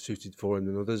better suited for him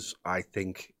than others. I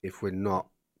think if we're not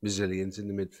resilient in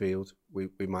the midfield, we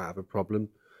might have a problem.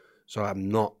 So I'm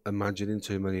not imagining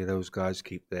too many of those guys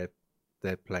keep their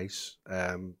place.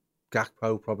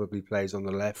 Gakpo probably plays on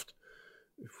the left.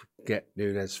 If we get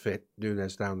Núñez fit,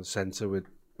 Núñez down the centre with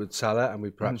Salah, and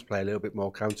we perhaps play a little bit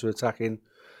more counter-attacking.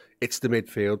 It's the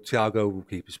midfield. Thiago will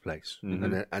keep his place.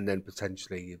 And then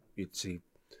potentially you'd see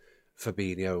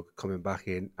Fabinho coming back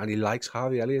in. And he likes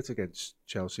Harvey Elliott against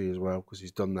Chelsea as well, because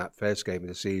he's done that first game of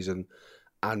the season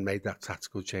and made that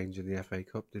tactical change in the FA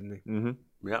Cup, didn't he?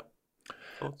 Yeah.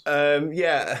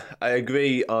 Yeah, I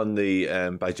agree on the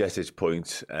Bajcetic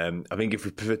point. I think if we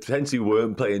potentially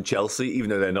weren't playing Chelsea, even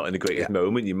though they're not in the greatest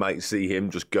moment, you might see him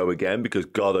just go again, because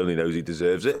God only knows he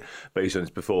deserves it based on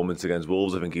his performance against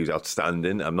Wolves. I think he was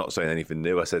outstanding. I'm not saying anything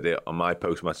new. I said it on my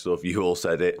post-match stuff. You all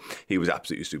said it. He was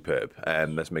absolutely superb.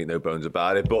 Let's make no bones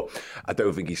about it. But I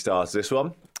don't think he starts this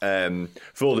one.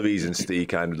 For all the reasons Steve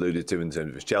kind of alluded to in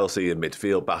terms of Chelsea and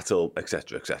midfield battle,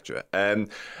 etc., etc. I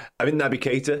think Naby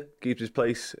Keita keeps his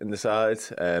place in the side.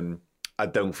 I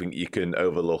don't think you can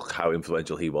overlook how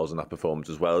influential he was in that performance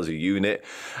as well as a unit.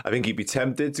 I think he'd be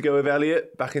tempted to go with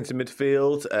Elliott back into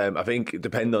midfield. I think,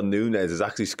 depending on Núñez, there's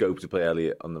actually scope to play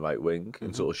Elliott on the right wing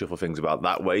and sort of shuffle things about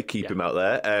that way, keep him out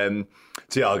there.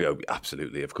 Thiago,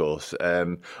 absolutely, of course.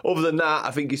 Other than that,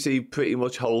 I think you see pretty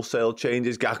much wholesale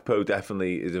changes. Gakpo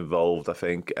definitely is involved, I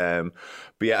think.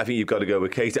 But yeah, I think you've got to go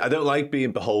with Keita. I don't like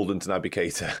being beholden to Naby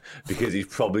Keita because he's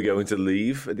probably going to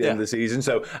leave at the end of the season.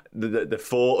 So the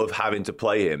thought of having to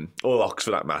play him, or Ox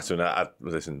for that matter, and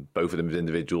listen, both of them as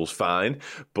individuals, fine,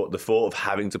 but the thought of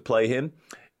having to play him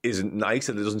isn't nice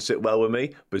and it doesn't sit well with me,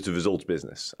 but it's a results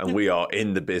business. And we are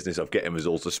in the business of getting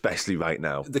results, especially right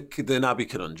now. The Naby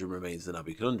conundrum remains the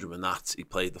Naby conundrum, and that he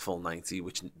played the full 90,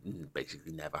 which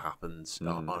basically never happens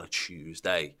on a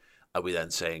Tuesday. Are we then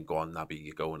saying, go on, Naby,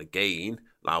 you're going again?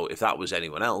 Now, if that was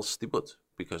anyone else, they would,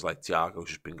 because like Thiago's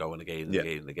just been going again and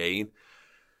again and again.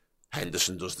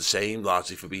 Henderson does the same,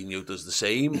 largely Fabinho does the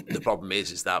same. The problem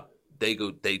is that they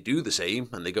do the same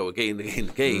and they go again and again and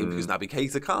again because Naby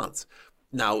Keita can't.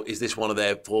 Now, is this one of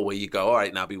their 4 where you go, all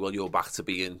right, Naby, well, you're back to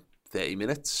being 30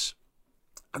 minutes?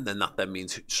 And then that then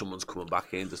means someone's coming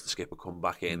back in. Does the skipper come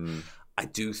back in? I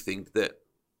do think that,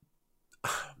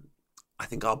 I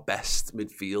think our best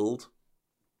midfield,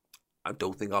 I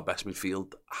don't think our best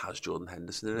midfield has Jordan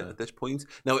Henderson in it at this point.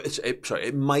 Now,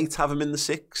 it might have him in the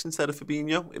 6 instead of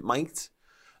Fabinho. It might,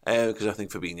 because I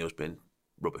think Fabinho's been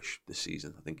rubbish this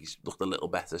season. I think he's looked a little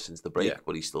better since the break,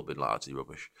 but he's still been largely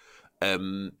rubbish.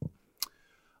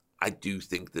 I do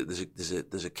think that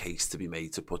there's a case to be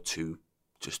made to put 2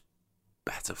 just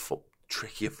better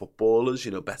trickier footballers,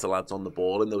 better lads on the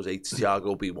ball in those 8s. Thiago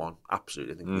will be one,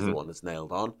 absolutely. I think he's the one that's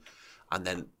nailed on, and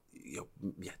then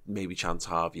maybe chance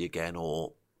Harvey again,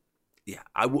 or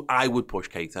I would push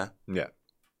Keita,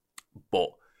 but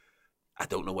I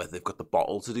don't know whether they've got the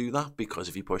bottle to do that, because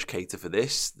if you push Keita for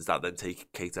this, does that then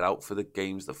take Keita out for the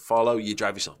games that follow? You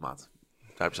drive yourself mad.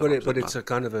 But it's a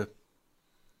kind of a.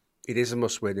 It is a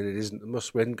must-win, and it isn't a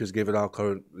must-win because, given our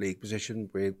current league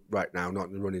position, we're right now not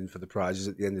in the running for the prizes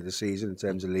at the end of the season in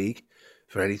terms of league,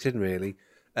 for anything really.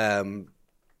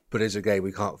 But it's a game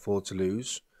we can't afford to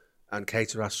lose. And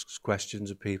Keita asks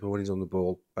questions of people when he's on the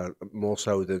ball, more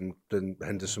so than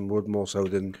Henderson would, more so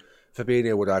than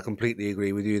Fabinho would. I completely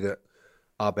agree with you that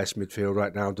our best midfield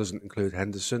right now doesn't include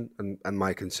Henderson, and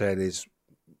my concern is,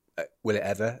 will it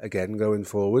ever again going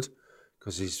forward?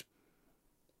 Because he's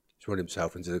run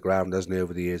himself into the ground, hasn't he,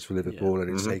 over the years for Liverpool, and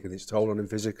it's taken its toll on him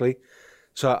physically.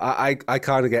 So I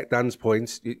kind of get Dan's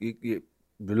point. You're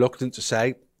reluctant to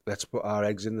say, let's put our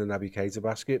eggs in the Naby Keita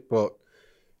basket, but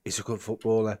he's a good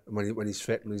footballer, and when he's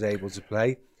fit and he's able to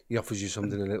play, he offers you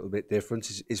something a little bit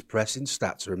different. His pressing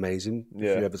stats are amazing, if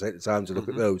you ever take the time to look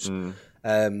at those.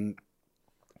 And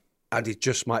he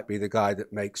just might be the guy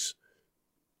that makes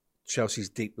Chelsea's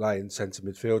deep-lying centre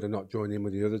midfielder not join in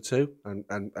with the other 2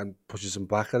 and pushes them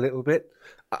back a little bit.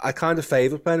 I kind of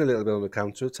favour playing a little bit on the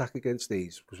counter-attack against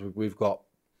these, because we've got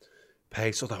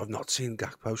pace, although I've not seen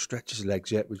Gakpo stretch his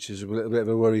legs yet, which is a little bit of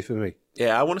a worry for me.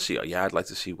 Yeah, I want to see. Yeah, I'd like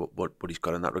to see what he's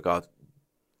got in that regard.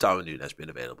 Darwin Núñez being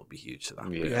available would be huge to that,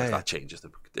 because that changes the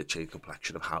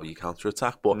complexion of how you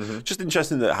counter-attack. But just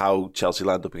interesting that how Chelsea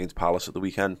lined up against Palace at the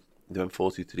weekend. They went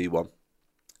 4-2-3-1.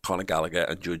 Conor Gallagher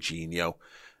and Jorginho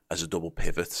as a double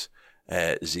pivot.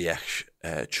 Ziyech,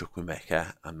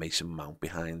 Chukwuemeka and Mason Mount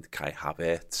behind Kai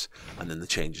Havertz, and then the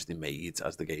changes they made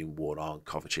as the game wore on.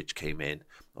 Kovacic came in,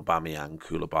 Aubameyang,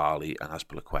 Koulibaly and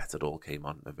Azpilicueta all came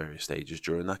on at various stages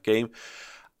during that game.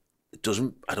 It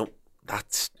doesn't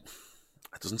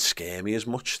scare me as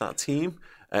much, that team.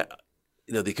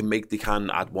 They can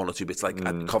add one or two bits. Like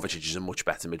Kovacic is a much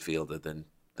better midfielder than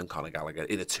Conor Gallagher.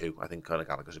 In a two, I think Conor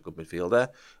Gallagher's a good midfielder.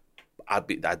 I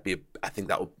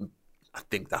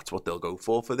think that's what they'll go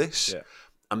for this. Yeah.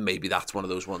 And maybe that's one of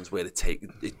those ones where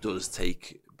it does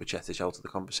take Bajcetic out of the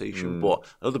conversation. But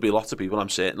I know there'll be lots of people, I'm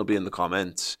certain there'll be in the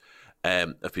comments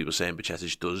of people saying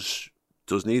Bajcetic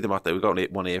does need him out there. We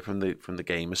got one here from the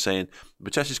game saying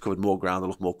Bajcetic's covered more ground and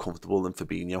looked more comfortable than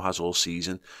Fabinho has all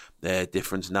season.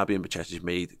 Difference Naby and Bajcetic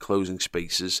made closing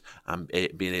spaces and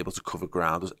being able to cover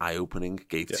ground was eye-opening,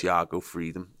 gave Thiago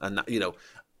freedom. And that,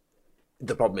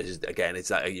 the problem is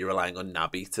that you're relying on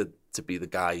Naby to be the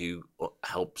guy who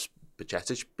helps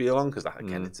Bajcetic be along, because that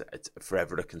again it's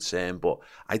forever a concern. But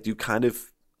I do kind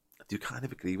of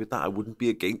agree with that. I wouldn't be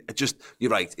against. You're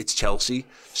right. It's Chelsea,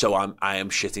 so I am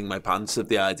shitting my pants at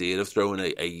the idea of throwing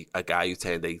a guy who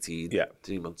turned 18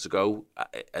 3 months ago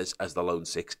as the lone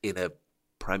six in a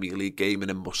Premier League game, in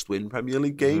a must-win Premier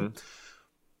League game.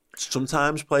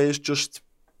 Sometimes players just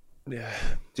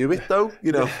do it though,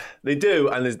 They do,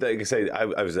 and there's, like I say,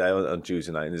 I was there on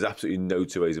Tuesday night, and there's absolutely no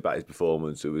two ways about his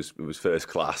performance. It was first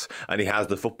class, and he has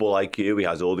the football IQ, he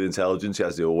has all the intelligence, he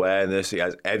has the awareness, he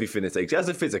has everything it takes. He has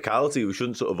the physicality. We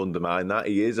shouldn't sort of undermine that.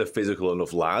 He is a physical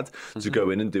enough lad to go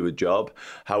in and do a job.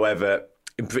 However,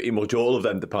 in pretty much all of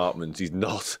them departments, he's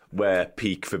not where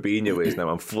peak Fabinho is now.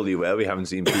 I'm fully aware we haven't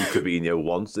seen peak Fabinho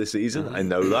once this season. I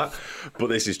know that, but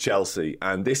this is Chelsea,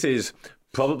 and this is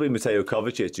probably Mateo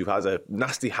Kovacic, who has a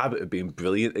nasty habit of being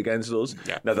brilliant against us.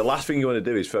 Yeah. Now, the last thing you want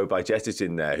to do is throw Bajcetic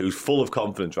in there, who's full of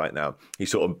confidence right now.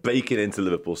 He's sort of breaking into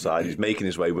Liverpool's side. He's making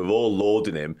his way. We're all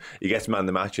lauding him. He gets man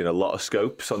the match in a lot of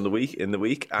scopes in the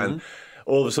week. And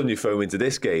all of a sudden you throw him into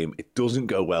this game, it doesn't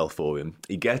go well for him.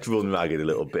 He gets run ragged a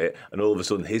little bit, and all of a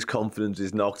sudden his confidence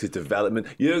is knocked, his development.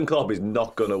 Jurgen Klopp is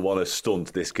not going to want to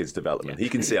stunt this kid's development. He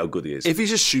can see how good he is. If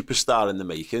he's a superstar in the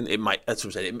making, it might, that's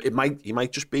what I'm saying, he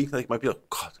might just be, like, God,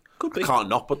 I can't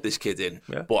not put this kid in.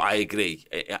 Yeah. But I agree.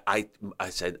 I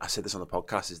said this on the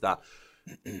podcast, is that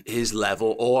his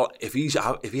level, or if he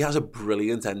has a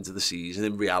brilliant end to the season,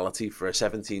 in reality, for a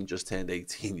 17 just turned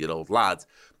 18-year-old lad,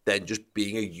 then just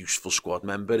being a useful squad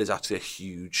member is actually a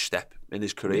huge step in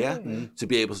his career, to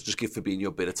be able to just give Fabinho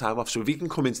a bit of time off. So if he can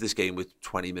come into this game with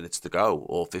 20 minutes to go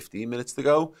or 15 minutes to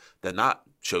go, then that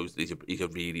shows that he's a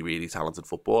really, really talented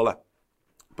footballer.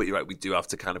 But you're right, we do have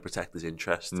to kind of protect his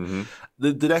interest.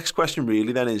 The next question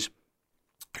really then is,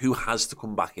 who has to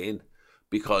come back in?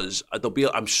 Because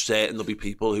I'm certain there'll be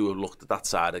people who have looked at that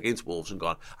side against Wolves and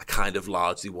gone, I kind of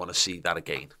largely want to see that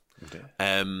again.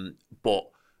 Okay. But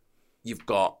you've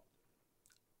got,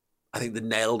 I think the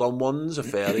nailed on ones are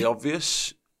fairly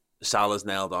obvious. Salah's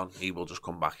nailed on, he will just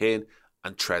come back in,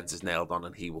 and Trent is nailed on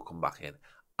and he will come back in.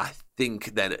 I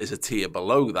think then as a tier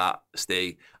below that,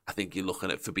 Steve, I think you're looking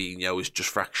at Fabinho is just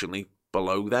fractionally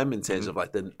below them in terms of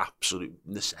like the absolute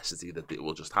necessity that it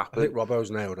will just happen. I think Robbo's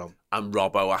nailed on. And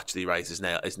Robbo actually is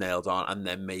nailed on, and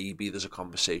then maybe there's a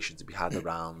conversation to be had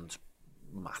around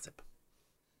Matip.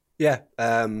 Yeah,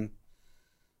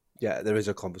 there is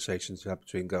a conversation to have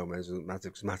between Gomez and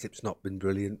Matip. Matip's not been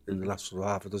brilliant in the last sort of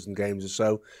half a dozen games or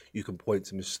so. You can point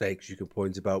to mistakes, you can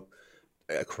point about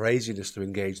a craziness to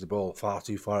engage the ball far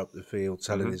too far up the field,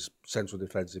 telling his central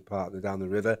defensive partner down the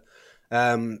river.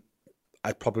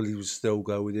 I'd probably still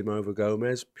go with him over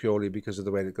Gomez, purely because of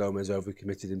the way that Gomez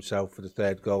overcommitted himself for the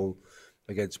third goal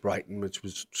against Brighton, which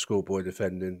was schoolboy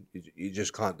defending. You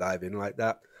just can't dive in like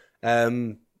that.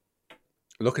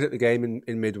 Looking at the game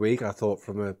in midweek, I thought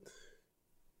from a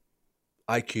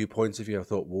IQ point of view, I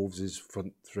thought Wolves'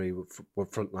 front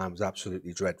line was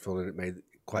absolutely dreadful, and it made it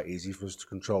quite easy for us to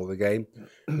control the game.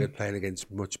 We're playing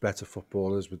against much better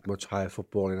footballers with much higher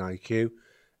footballing IQ.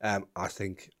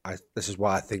 This is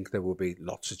why I think there will be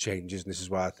lots of changes, and this is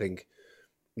why I think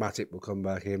Matip will come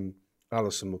back in,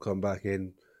 Alisson will come back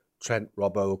in, Trent,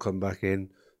 Robbo will come back in.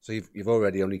 So you've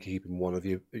already only keeping one of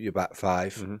your back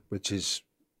five, which is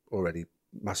already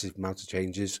massive amount of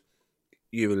changes.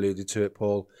 You alluded to it,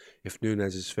 Paul. If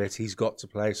Núñez is fit, he's got to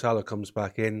play. Salah comes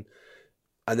back in,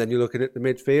 and then you're looking at the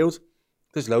midfield.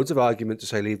 There's loads of argument to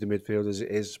say leave the midfield as it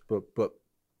is, but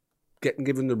getting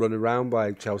given the run around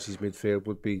by Chelsea's midfield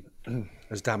would be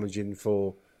as damaging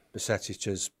for Bajcetic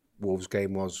as Wolves'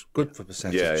 game was good for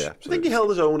Bajcetic. Yeah. I think he held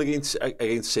his own against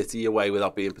City away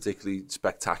without being particularly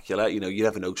spectacular. You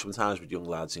never know sometimes with young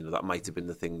lads. That might have been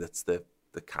the thing that's the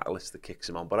the catalyst that kicks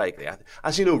him on. But I agree.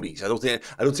 I see no reason. I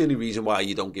don't see any reason why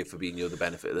you don't give Fabinho the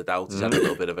benefit of the doubt. He had a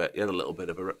little bit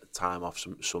of a time off,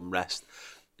 some rest.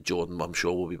 Jordan, I'm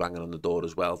sure, will be banging on the door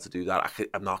as well to do that.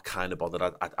 I'm not kind of bothered.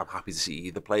 I'm happy to see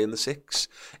either play in the 6.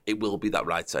 It will be that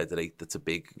right side of 8 that's a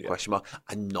big question mark.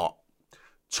 I'm not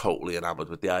totally enamoured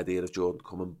with the idea of Jordan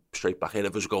coming straight back in.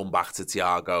 If it was going back to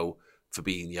Thiago,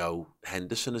 Fabinho,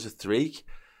 Henderson as a 3,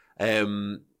 I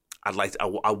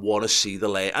want to see the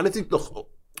lay. And I think, look,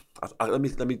 let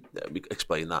me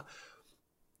explain that.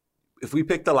 If we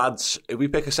pick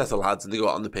a set of lads and they go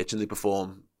out on the pitch and they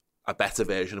perform a better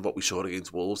version of what we saw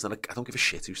against Wolves, then I don't give a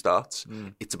shit who starts.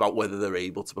 It's about whether they're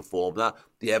able to perform that.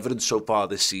 The evidence so far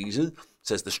this season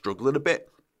says they're struggling a bit.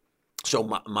 So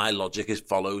my logic is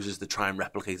to try and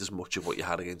replicate as much of what you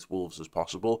had against Wolves as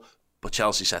possible. But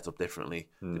Chelsea set up differently.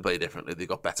 They play differently. They've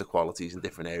got better qualities in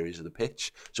different areas of the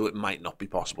pitch. So it might not be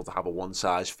possible to have a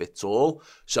one-size-fits-all.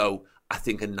 So I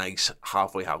think a nice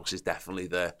halfway house is definitely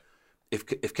the... If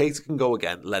Keita can go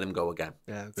again, let him go again.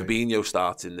 Yeah, Fabinho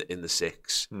starts in the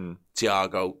 6.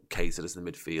 Thiago, Keita as the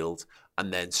midfield.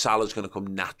 And then Salah's going to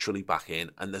come naturally back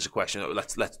in. And there's a question,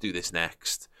 let's do this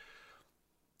next.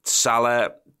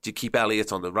 Salah, do you keep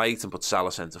Elliott on the right and put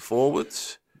Salah centre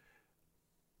forwards?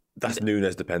 That's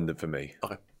Nunes dependent for me.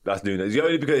 Okay. That's Nunes.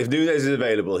 Only because if Nunes is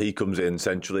available, he comes in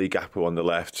centrally, Gakpo on the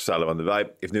left, Salah on the right.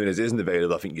 If Nunes isn't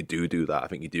available, I think you do that. I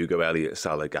think you do go Elliott,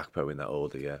 Salah, Gakpo in that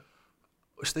order, yeah.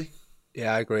 Steve?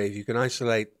 Yeah, I agree. If you can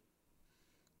isolate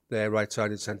their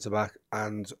right-sided centre-back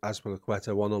and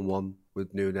Azpilicueta one-on-one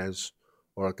with Nunes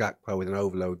or a Gakpo with an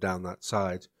overload down that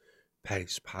side,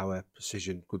 pace, power,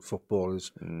 precision, good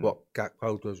footballers. What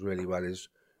Gakpo does really well is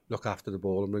look after the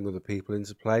ball and bring other people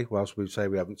into play. Whilst we say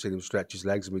we haven't seen him stretch his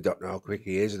legs and we don't know how quick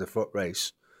he is in a foot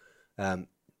race,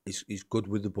 he's good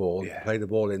with the ball. Yeah. Play the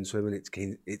ball into him and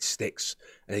it sticks,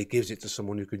 and he gives it to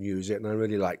someone who can use it. And I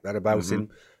really like that about him.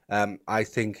 I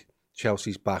think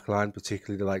Chelsea's backline,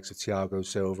 particularly the likes of Thiago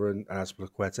Silva and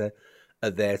Azpilicueta, are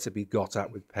there to be got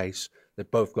at with pace.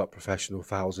 They've both got professional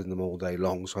fouls in them all day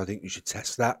long, so I think you should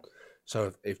test that.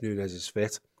 So if Nunes is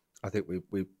fit, I think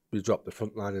we drop the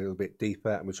front line a little bit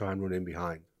deeper and we try and run in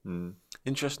behind.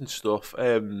 Interesting stuff.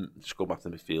 Just go back to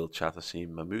the midfield chat. I see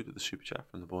Mahmood with the super chat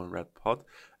from the Born Red Pod.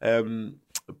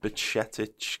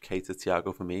 Bichetich, Keita,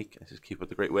 Thiago for me. I just keep up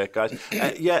the great work, guys.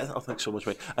 Thanks so much,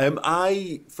 mate.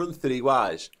 Front 3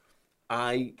 wise,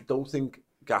 I don't think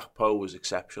Gakpo was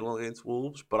exceptional against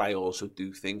Wolves, but I also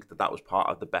do think that was part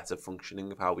of the better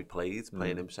functioning of how we played,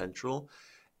 playing him central.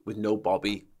 With no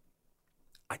Bobby,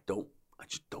 I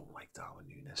just don't like Darwin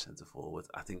Núñez centre forward.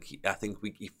 I think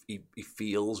he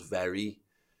feels very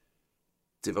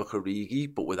Divock Origi,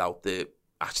 but without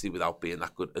being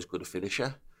as good a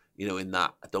finisher. You know, in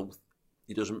that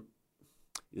he doesn't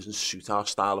suit our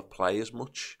style of play as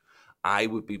much. I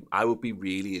would be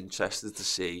really interested to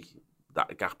see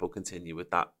that Gakpo continue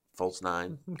with that false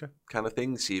 9 kind of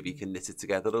thing. See if he can knit it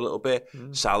together a little bit.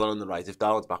 Salah on the right. If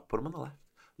Darwin's back, put him on the left.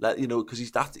 Because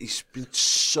he's been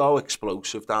so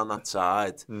explosive down that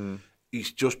side.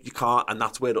 He's just, you can't, and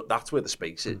that's where the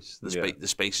space is. The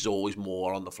space is always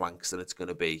more on the flanks than it's going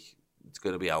to be. It's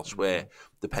going to be elsewhere,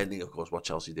 depending, of course, what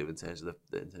Chelsea do in terms of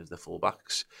the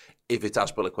fullbacks. If it's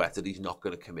Azpilicueta, he's not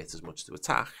going to commit as much to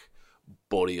attack,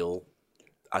 but he'll,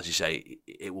 as you say,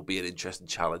 it will be an interesting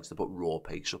challenge to put raw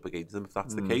pace up against them if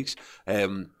that's the case.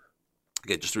 Again,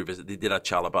 just to revisit, they did have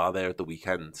Chalobah there at the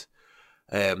weekend.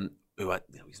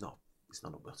 He's not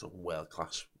a world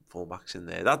class fullbacks in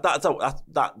there.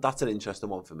 That's an interesting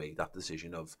one for me. That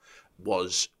decision of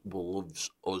was Wolves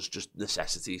us just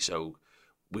necessity. So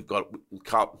we've got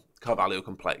Carvalho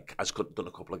can play, has done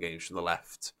a couple of games from the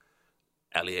left.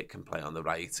 Elliott can play on the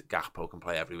right. Gakpo can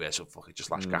play everywhere. So fuck it,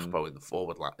 just lash Gakpo in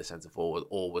the centre forward.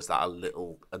 Or was that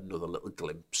another little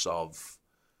glimpse of?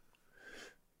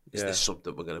 Is this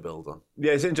something we're going to build on?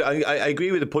 Yeah, it's interesting. I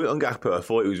agree with the point on Gakpo. I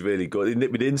thought it was really good.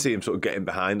 We didn't see him sort of getting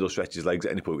behind or stretch his legs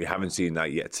at any point. We haven't seen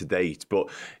that yet to date. But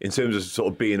in terms of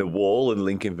sort of being a wall and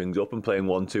linking things up and playing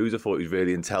 1-2s, I thought he was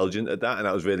really intelligent at that, and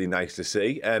that was really nice to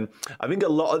see. I think a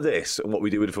lot of this and what we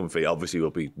do with the front three obviously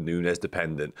will be Nunes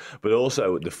dependent, but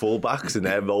also the fullbacks and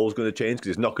their roles going to change because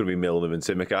it's not going to be Milner and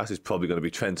Tsimikas. It's probably going to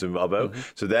be Trent and Robbo.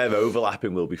 So their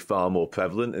overlapping will be far more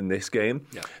prevalent in this game.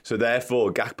 Yeah. So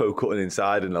therefore, Gakpo cutting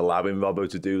inside and allowing Robbo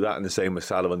to do that, and the same with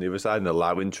Salah on the other side, and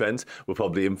allowing Trent will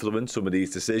probably influence some of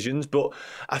these decisions. But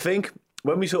I think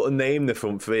when we sort of name the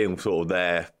front three and sort of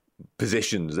their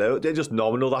positions. They're just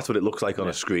nominal. That's what it looks like on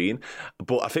a screen.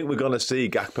 But I think we're going to see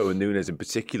Gakpo and Núñez in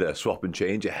particular swap and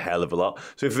change a hell of a lot.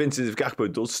 So, for instance, if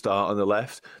Gakpo does start on the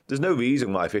left, there's no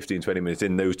reason why 15, 20 minutes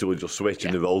in, those two will just switch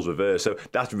and the roles reverse. So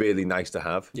that's really nice to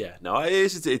have. Yeah, no, it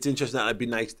is. It's interesting. It'd be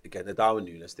nice, again, the Darwin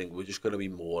Núñez thing, we're just going to be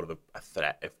more of a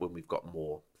threat when we've got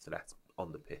more threat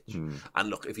on the pitch. And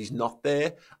look, if he's not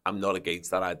there, I'm not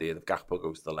against that idea that Gakpo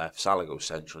goes to the left, Salah goes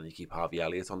central, and you keep Harvey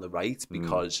Elliott on the right,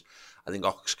 because I think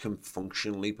Ox can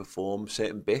functionally perform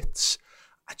certain bits.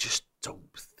 I just don't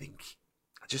think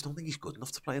he's good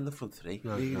enough to play in the front three.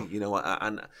 No, really, no. You know,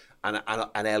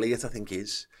 and Elliott, I think,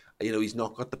 is. You know, he's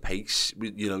not got the pace.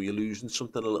 You know, you're losing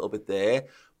something a little bit there,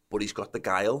 but he's got the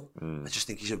guile. I just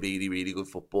think he's a really, really good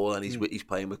footballer, and he's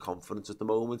playing with confidence at the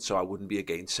moment. So I wouldn't be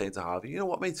against saying to Harvey, you know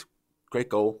what, mate, great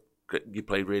goal, you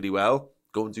played really well.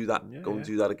 Go and do that. And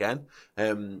do that again.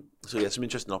 So yeah, some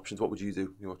interesting options. What would you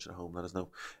do? You're watching at home. Let us know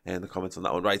in the comments on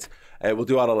that one. Right, we'll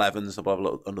do our 11s. We'll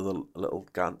have another little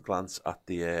glance at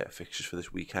the fixtures for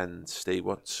this weekend. Steve,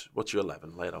 what's your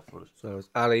 11? Lay it out for us. So it's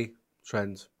Ali,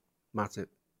 Trent, Matip,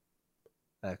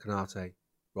 Konate,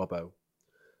 Robbo.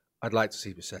 I'd like to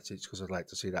see Bajcetic because I'd like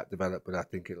to see that develop, but I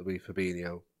think it'll be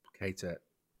Fabinho, Keita,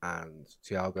 and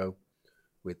Thiago,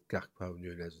 with Gakpo,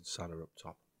 Núñez, and Salah up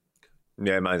top.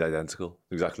 Yeah, mine's identical.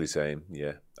 Exactly the same,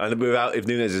 yeah. And if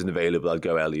Núñez isn't available, I'd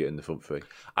go Elliott in the front three.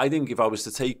 I think if I was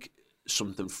to take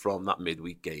something from that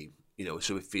midweek game, you know,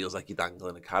 so it feels like you're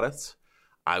dangling a carrot,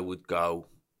 I would go,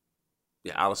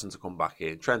 Alisson to come back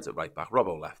in, Trent at right back,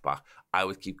 Robbo left back. I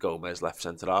would keep Gomez left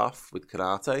centre half with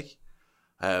Konate.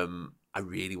 I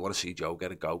really want to see Joe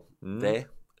get a go there.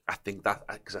 I think that,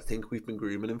 because I think we've been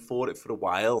grooming him for it for a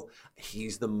while.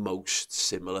 He's the most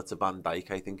similar to Van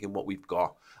Dijk, I think, in what we've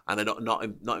got, and not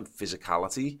in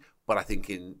physicality, but I think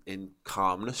in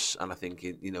calmness, and I think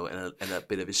in a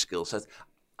bit of his skill set.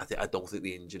 I don't think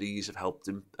the injuries have helped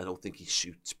him. I don't think he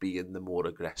suits being the more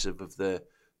aggressive of the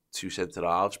two centre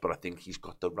halves, but I think he's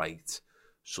got the right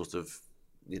sort of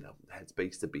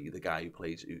headspace to be the guy who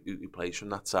plays from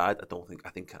that side. I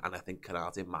think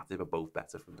Konate and Matip are both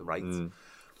better from the right.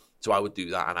 So I would do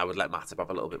that, and I would let Matip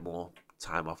have a little bit more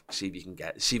time off. See if you can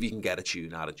get a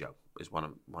tune out of Joe. Is what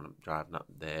I'm driving at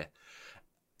there.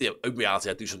 In reality,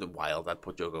 I'd do something wild. I'd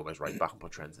put Joe Gomez right back and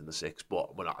put Trent in the six,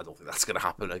 but I don't think that's going to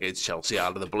happen against Chelsea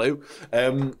out of the blue.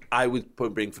 I would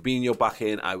bring Fabinho back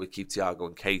in. I would keep Thiago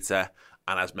and Keita.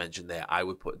 And as mentioned there, I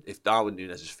would put, if Darwin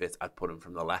Núñez is fit, I'd put him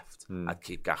from the left. I'd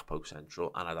keep Gakpo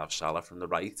central, and I'd have Salah from the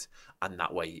right. And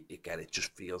that way, again, it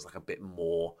just feels like a bit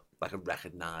more like a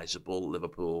recognisable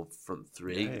Liverpool front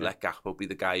three. Yeah. Let Gakpo be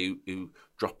the guy who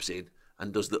drops in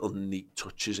and does little neat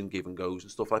touches and give and goes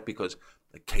and stuff like, because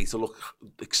Keita look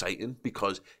exciting,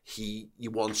 because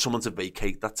you want someone to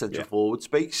vacate that central forward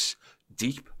space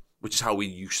deep, which is how we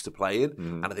used to play in.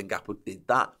 And I think Gakpo did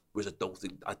that, whereas I don't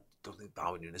think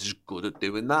Darwin Núñez is good at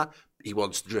doing that. He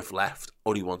wants to drift left,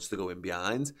 or he wants to go in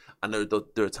behind, and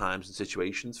there are times and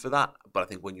situations for that. But I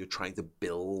think when you're trying to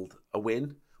build a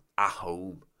win at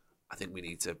home, I think we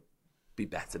need to be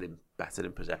better in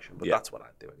possession. But that's what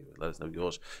I'd do anyway. Let us know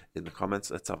yours in the comments.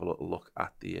 Let's have a little look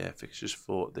at the fixtures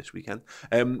for this weekend.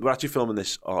 We're actually filming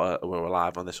this, we're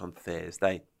live on this on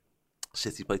Thursday.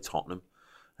 City play Tottenham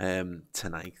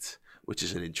tonight, which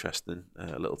is an interesting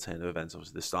little turn of events.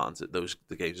 Obviously,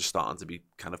 the games are starting to be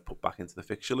kind of put back into the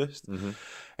fixture list.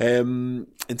 In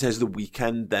terms of the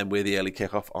weekend, then we're the early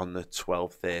kickoff on the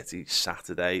 12:30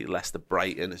 Saturday. Leicester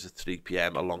Brighton is at 3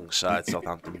 p.m. alongside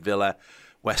Southampton Villa,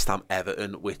 West Ham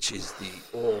Everton, which is the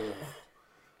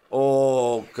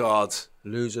oh god.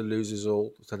 Loser loses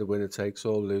all. Instead of winner takes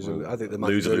all. I think the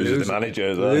loser loses the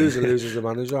manager. Loser loses the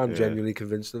manager. I'm genuinely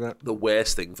convinced of that. The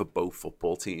worst thing for both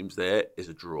football teams there is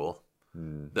a draw.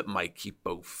 That might keep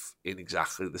both in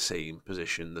exactly the same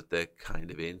position that they're kind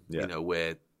of in.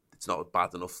 Where it's not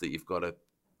bad enough that you've got to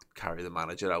carry the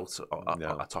manager out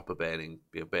atop of burning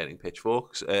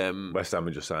pitchforks. West Ham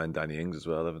have just signed Danny Ings as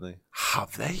well, haven't they?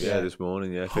 Have they? Yeah, this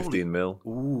morning. Yeah, 15 mil.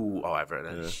 Ooh,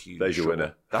 Everton. Huge. There's your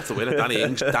winner. That's the winner.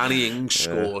 Danny Ings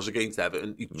scores against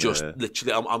Everton. He just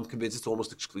literally, I'm convinced it's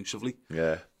almost exclusively.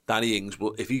 Yeah. Danny Ings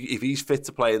will, if he's fit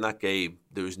to play in that game,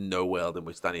 there is no world in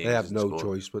which Danny Ings. They have no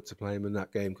choice but to play him in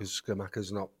that game, because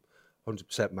Skamaka's not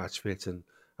 100% match fit, and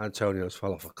Antonio's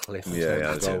fell off a cliff.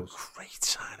 That's a great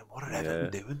signing. What are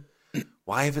Everton doing?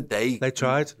 Why haven't they? They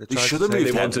tried. They should have moved.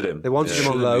 They wanted him. They wanted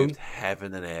him on loan.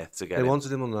 Heaven and earth to get him. They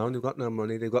wanted him on loan. They've got no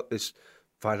money. They've got this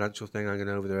financial thing hanging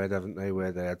over their head, haven't they?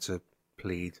 Where they had to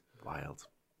plead. Wild.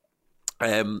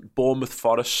 Bournemouth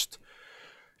Forest.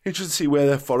 Interesting to see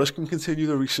whether Forest can continue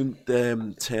the recent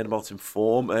turnabout in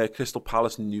form. Crystal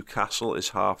Palace Newcastle is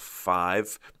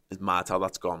 5:30. It's mad how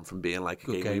that's gone from being like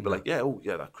a game where you'd be like,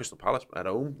 that Crystal Palace at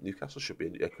home, Newcastle should be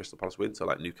a Crystal Palace win, to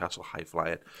like Newcastle high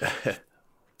flying.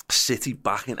 City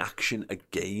back in action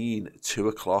again,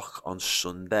 2:00 on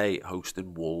Sunday,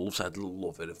 hosting Wolves. I'd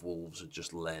love it if Wolves had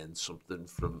just learned something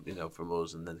from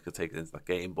us and then could take it into that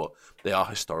game. But they are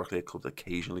historically a club that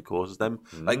occasionally causes them.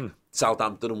 Like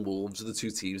Southampton and Wolves are the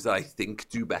two teams that I think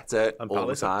do better and all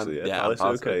Palace, the time. Actually, Palace,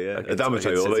 okay, yeah. Adama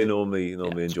Traore normally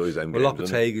enjoys them. Well,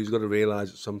 Lopetegui's got to realise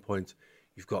at some point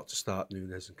you've got to start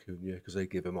Nunes and Cunha because they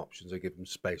give him options, they give him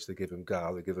space, they give him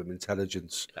guile, they give him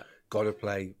intelligence. Yeah. Got to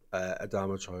play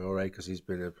Adama Traore because he's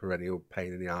been a perennial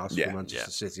pain in the arse for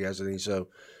Manchester City, hasn't he? So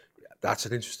that's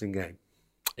an interesting game.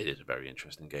 It is a very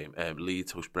interesting game.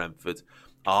 Leeds host Brentford.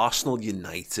 Arsenal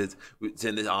United.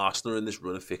 Arsenal are in this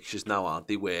run of fixtures now, aren't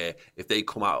they? Where if they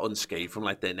come out unscathed from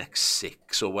like their next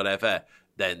 6 or whatever,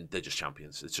 then they're just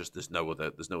champions. It's just there's no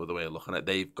other way of looking at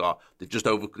it. They've just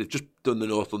done the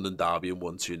North London derby and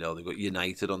won 2-0. They've got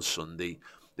United on Sunday.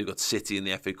 They've got City in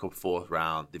the FA Cup 4th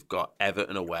round. They've got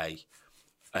Everton away,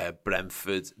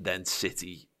 Brentford, then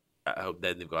City.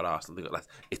 Then they've got Arsenal.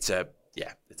 It's a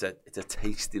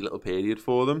tasty little period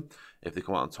for them if they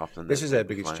come out on top. Then this is their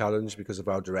biggest challenge because of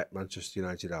how direct Manchester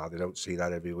United are. They don't see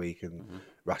that every week, and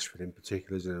Rashford in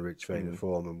particular is in a rich vein of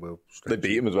form, and will. They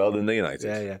beat him as well, didn't they? United.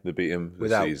 Yeah. They beat him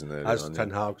this season. As Ten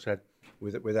Hag said,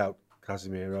 without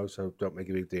Casemiro. So don't make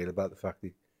a big deal about the fact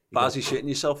that. Baz, you shitting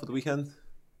yourself for the weekend?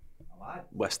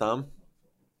 West Ham.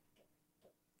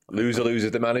 Loser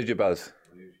the manager, Baz.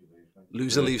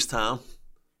 Loser leaves town.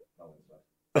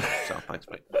 So, thanks,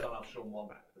 mate. I don't have someone.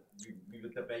 We were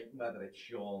debating whether it's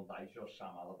Sean Dyche or Sam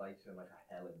Allardyce in like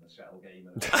a Hell in the Cell game.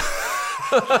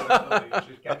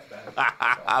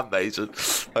 Amazing.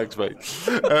 Thanks, mate.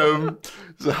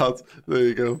 So, there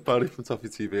you go. Barry from Toffee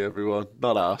TV, everyone.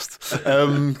 Not asked.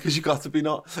 Because you got to be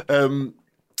not.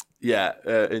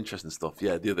 Interesting stuff.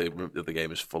 Yeah, the other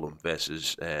game is Fulham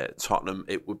versus Tottenham.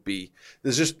 It would be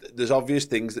there's obvious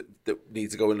things that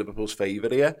need to go in Liverpool's favour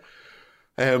here.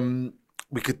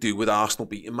 We could do with Arsenal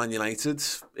beating Man United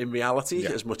in reality,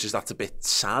 as much as that's a bit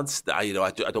sad. I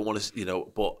don't want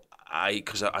to, but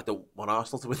because I don't want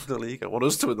Arsenal to win the league. I want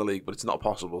us to win the league, but it's not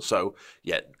possible. So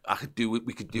we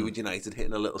could do with United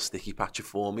hitting a little sticky patch of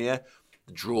form here.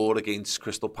 The draw against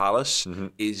Crystal Palace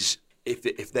is.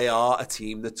 If they are a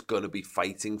team that's going to be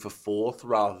fighting for 4th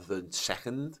rather than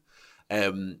 2nd,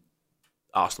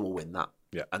 Arsenal will win that.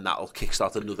 Yeah. And that'll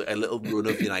kickstart a little run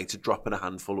of United dropping a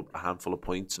handful of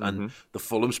points. And the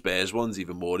Fulham Spurs one's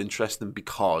even more interesting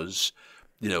because,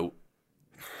 you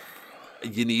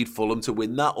need Fulham to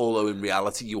win that, although in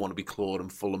reality you want to be clawing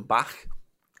Fulham back.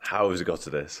 How has it got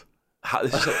to this?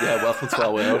 Welcome to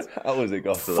our world. How has it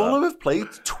got to Fulham have played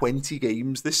 20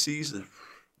 games this season.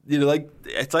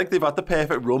 It's like they've had the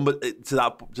perfect run, but to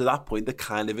that point, they're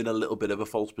kind of in a little bit of a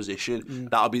false position.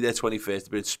 That'll be their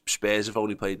 21st, but Spurs have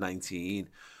only played 19.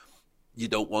 You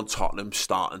don't want Tottenham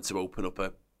starting to open up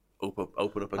a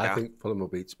gap. I think Fulham will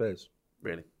beat Spurs.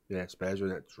 Really? Yeah, Spurs are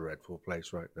in a dreadful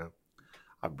place right now.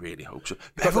 I really hope so.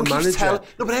 But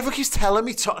everyone keeps telling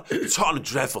me Tottenham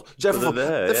dreadful.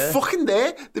 They're fucking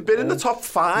there. They've been in the top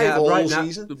 5 all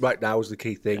season. Right now is the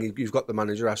key thing. You've got the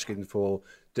manager asking for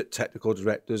the technical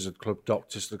directors and club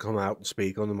doctors to come out and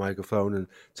speak on the microphone and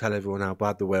tell everyone how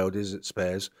bad the world is at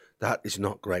Spurs. That is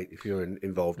not great if you're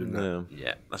involved in that.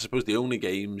 Yeah, I suppose the only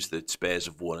games that Spurs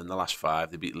have won in the last 5,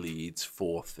 they beat Leeds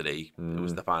 4-3. It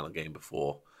was the final game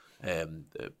before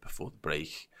the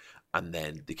break. And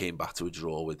then they came back to a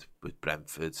draw with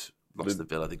Brentford, lost to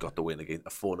Villa. They got the win against a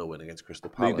 4-0 win against Crystal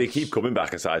Palace. They keep coming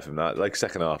back aside from that, like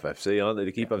second half FC, aren't they?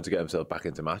 They keep having to get themselves back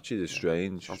into matches. It's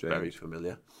strange. Very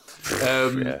familiar.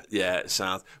 It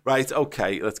sounds right.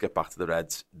 Okay, let's get back to the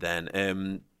Reds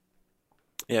then.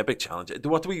 Big challenge. How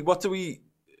do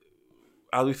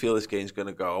we feel this game's going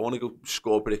to go? I want to go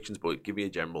score predictions, but give me a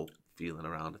general feeling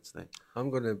around it today. I'm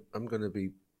gonna be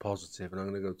positive, and I'm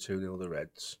going to go 2-0 the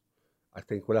Reds. I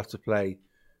think we'll have to play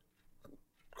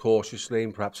cautiously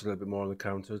and perhaps a little bit more on the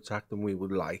counter-attack than we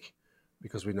would like,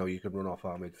 because we know you can run off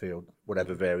our midfield.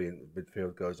 Whatever variant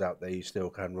midfield goes out there, you still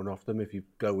can run off them. If you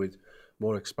go with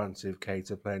more expansive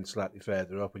Keita playing slightly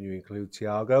further up and you include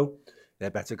Thiago, they're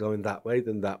better going that way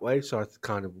than that way. So it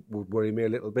kind of would worry me a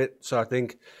little bit. So I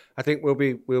think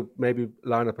we'll maybe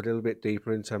line up a little bit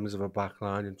deeper in terms of a back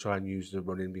line and try and use the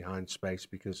running behind space,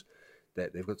 because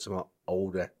they've got some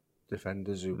older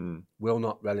defenders who will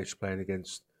not relish playing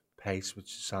against pace, which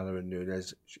is Salah and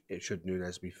Nunes. Should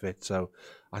Nunes be fit? So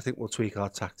I think we'll tweak our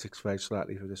tactics very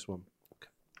slightly for this one.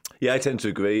 Yeah, I tend to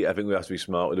agree. I think we have to be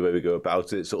smart with the way we go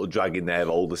about it. Sort of dragging their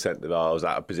older centre-halves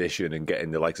out of position and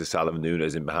getting the likes of Salah and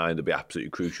Nunes in behind will be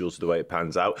absolutely crucial to the way it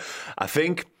pans out. I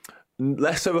think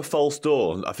less of a false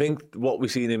dawn. I think what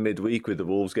we've seen in midweek with the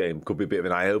Wolves game could be a bit of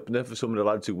an eye-opener for some of the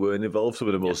lads who weren't involved, some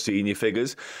of the more senior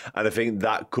figures. And I think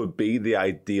that could be the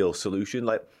ideal solution.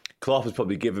 Like, Klopp has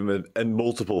probably given him a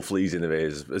multiple fleas in the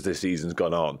ears as the season's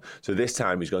gone on. So this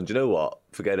time he's gone, do you know what?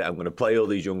 Forget it. I'm going to play all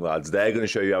these young lads. They're going to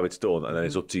show you how it's done, and then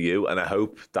it's up to you. And I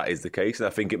hope that is the case, and I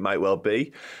think it might well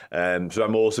be. So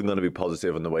I'm also going to be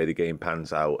positive on the way the game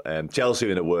pans out. Chelsea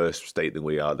are in a worse state than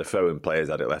we are. They're throwing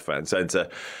players at it left, right and centre.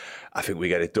 I think we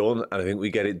get it done, and I think we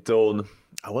get it done,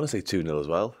 I want to say 2-0 as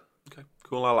well. Okay,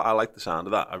 cool. I like the sound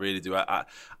of that. I really do.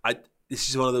 This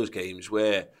is one of those games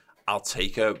where I'll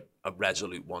take a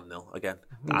resolute 1-0 again.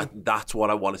 That's what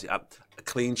I want to see. A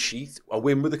clean sheet, a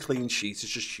win with a clean sheet is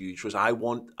just huge. Because I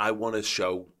want to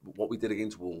show what we did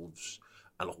against Wolves,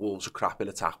 and look, Wolves are crap in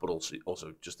attack, but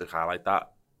also just to highlight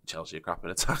that, Chelsea are crap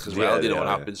in attack as well. You know what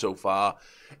happened so far.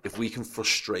 If we can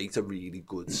frustrate a really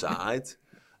good side,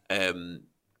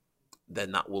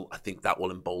 then I think that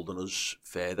will embolden us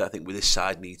further. I think this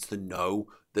side needs to know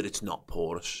that it's not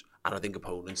porous. And I think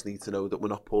opponents need to know that we're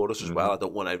not porous as well. I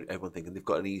don't want everyone thinking they've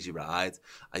got an easy ride.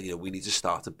 And, we need to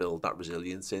start to build that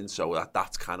resilience in. So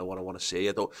that's kind of what I want to see.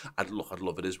 I'd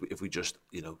love it if we just,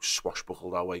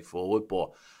 swashbuckled our way forward.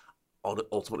 But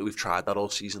ultimately, we've tried that all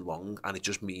season long. And it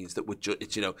just means that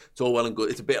it's all well and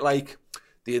good. It's a bit like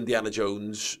the Indiana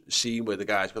Jones scene where the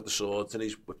guy's got the swords and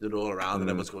he's whipping it all around and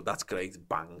everyone's going, that's great,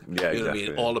 bang. Yeah, you know exactly. what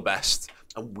I mean? All the best.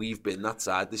 And we've been that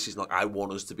side. This is not, I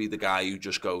want us to be the guy who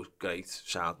just goes, great,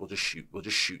 sound, we'll just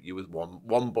shoot you with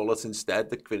one bullet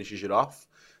instead that finishes it off,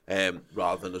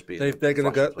 rather than us being... They're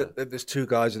going to go... There's two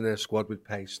guys in their squad with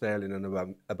pace, Sterling and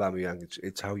Aubameyang.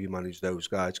 It's how you manage those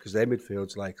guys, because their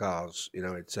midfield's like ours.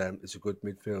 It's a good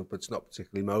midfield, but it's not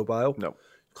particularly mobile. No.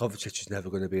 Kovacic is never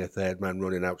going to be a third man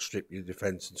running out, strip your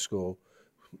defence and score.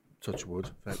 Touch wood,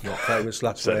 not famous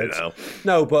last words.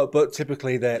 No, but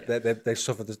typically they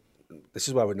suffer. This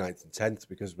is why we're 9th and 10th,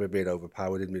 because we're being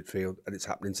overpowered in midfield, and it's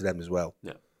happening to them as well.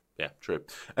 Yeah, true.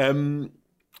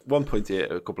 One point here,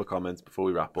 a couple of comments before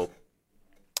we wrap up.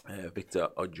 Victor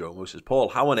Ojomo says, Paul,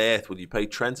 how on earth would you play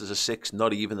Trent as a 6,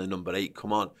 not even a number 8?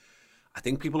 Come on. I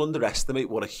think people underestimate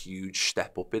what a huge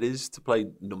step up it is to play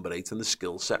number 8 and the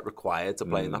skill set required to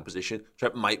play in that position.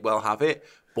 Trent might well have it,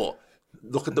 but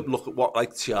look at what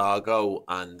like Thiago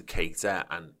and Keita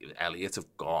and Elliott have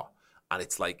got, and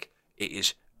it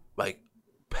is like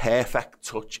perfect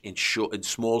touch in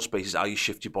small spaces, how you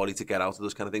shift your body to get out of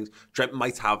those kind of things. Trent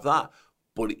might have that,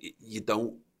 but you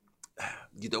don't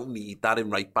need that in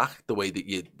right back the way that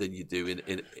you do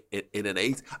in an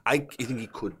 8. I think he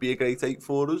could be a great 8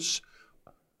 for us.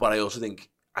 But I also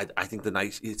think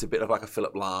it's a bit of like a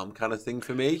Philip Lahm kind of thing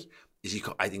for me.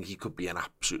 I think he could be an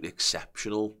absolutely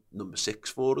exceptional number 6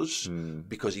 for us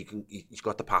because he's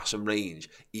got the passing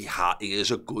range. He is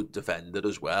a good defender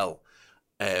as well.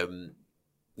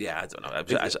 I don't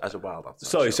know. As a wild out.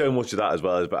 Sorry, so much of that as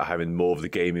well is about having more of the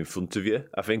game in front of you.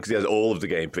 I think because he has all of the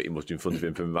game pretty much in front of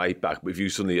him from right back. But if you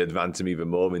suddenly advance him even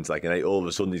more into like an 8, all of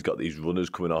a sudden he's got these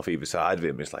runners coming off either side of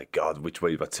him. It's like, God, which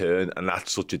way do I turn? And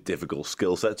that's such a difficult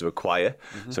skill set to acquire.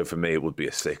 So for me, it would be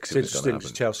a 6. It's interesting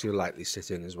because Chelsea will likely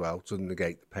sit in as well to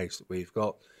negate the pace that we've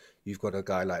got. You've got a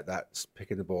guy like that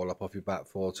picking the ball up off your back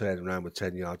 4, turning around with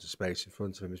 10 yards of space in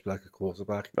front of him. He's like a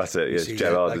quarterback. That's it. Yeah, it's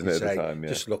Gerrard, isn't it, at the time? Yeah.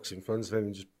 Just looks in front of him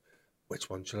and just, which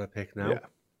one shall I pick now?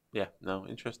 Yeah, no,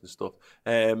 interesting stuff.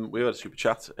 We had a super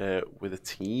chat with a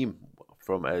team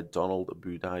from Donald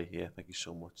Budai here. Thank you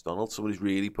so much, Donald. Somebody's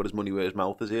really put his money where his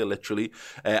mouth is here, literally.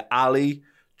 Ali,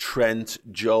 Trent,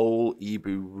 Joel,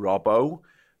 Ibu, Robbo,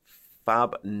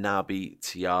 Fab, Naby,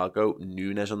 Thiago,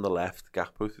 Nunes on the left,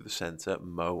 Gakpo through the centre,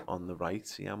 Mo on the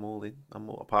right. Yeah, I'm all in.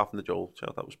 Apart from the Joel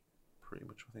shout, that was pretty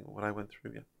much, I think, what I went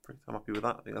through. Yeah, I'm happy with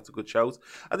that. I think that's a good shout.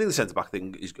 I think the centre-back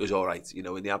thing is all right.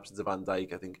 In the absence of Van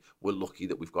Dijk, I think we're lucky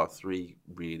that we've got 3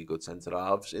 really good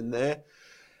centre-halves in there.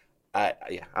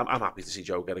 I'm happy to see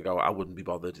Joe get a go. I wouldn't be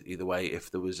bothered either way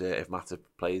if there was if Mata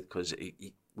played, because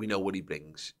we know what he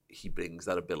brings. He brings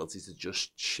that ability to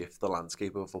just shift the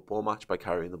landscape of a football match by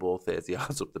carrying the ball 30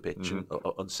 yards up the pitch and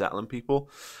unsettling people.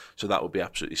 So that would be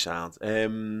absolutely sound.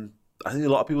 I think a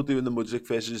lot of people doing the Mudryk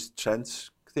versus Trent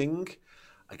thing.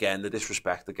 Again, the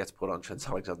disrespect that gets put on Trent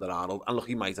Alexander-Arnold. And look,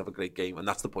 he might have a great game, and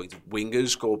that's the point.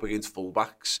 Wingers go up against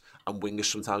fullbacks, and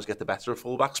wingers sometimes get the better of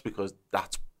fullbacks because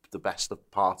that's the best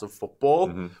part of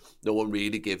football. No one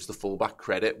really gives the fullback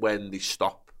credit when they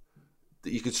stop.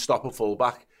 You could stop a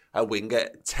fullback a winger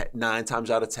 9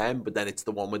 times out of 10, but then it's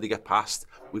the one where they get past.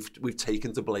 We've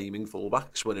taken to blaming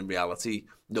fullbacks when in reality,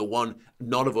 none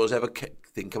of us ever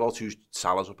think about who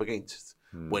Salah's up against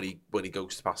when he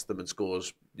goes past them and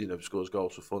scores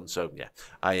goals for fun. So yeah,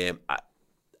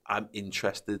 I'm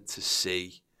interested to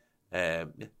see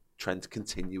Trent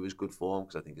continue his good form,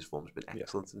 because I think his form has been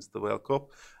excellent since the World Cup,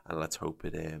 and let's hope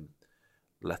that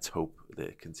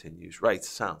it continues. Right,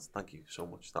 sounds. Thank you so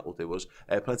much. That will do us.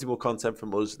 Plenty more content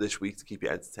from us this week to keep you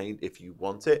entertained if you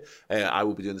want it. I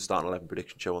will be doing the Starting 11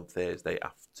 prediction show on Thursday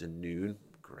afternoon.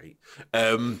 Great.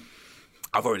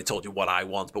 I've already told you what I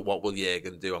want, but what will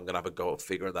Jürgen do? I'm going to have a go at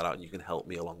figuring that out, and you can help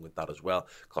me along with that as well.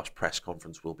 Klopp's press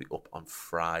conference will be up on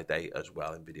Friday as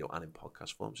well, in video and in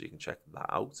podcast form, so you can check that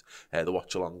out. The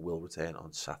watch-along will return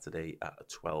on Saturday at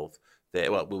 12.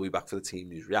 Well, we'll be back for the team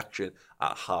news reaction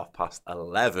at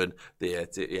 11:30.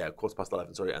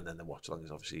 11:15, sorry, and then the watch-along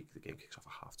is obviously, the game kicks off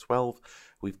at 12:30.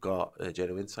 We've got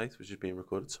Jeno Insight, which is being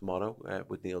recorded tomorrow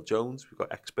with Neil Jones. We've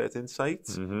got Expert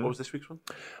Insights. What was this week's one?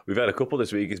 We've had a couple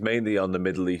this week. It's mainly on the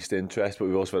Middle East interest, but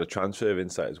we've also had a transfer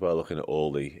insight as well, looking at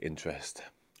all the interest.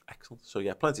 Excellent. So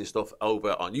yeah, plenty of stuff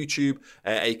over on YouTube,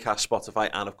 Acast, Spotify,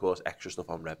 and of course extra stuff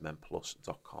on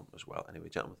redmenplus.com as well. Anyway,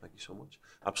 gentlemen, thank you so much.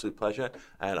 Absolute pleasure,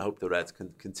 and I hope the Reds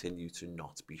can continue to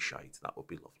not be shite. That would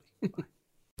be lovely. Bye.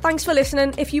 Thanks for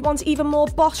listening. If you want even more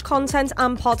Bosch content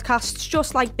and podcasts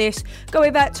just like this, go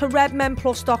over to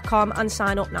redmenplus.com and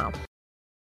sign up now.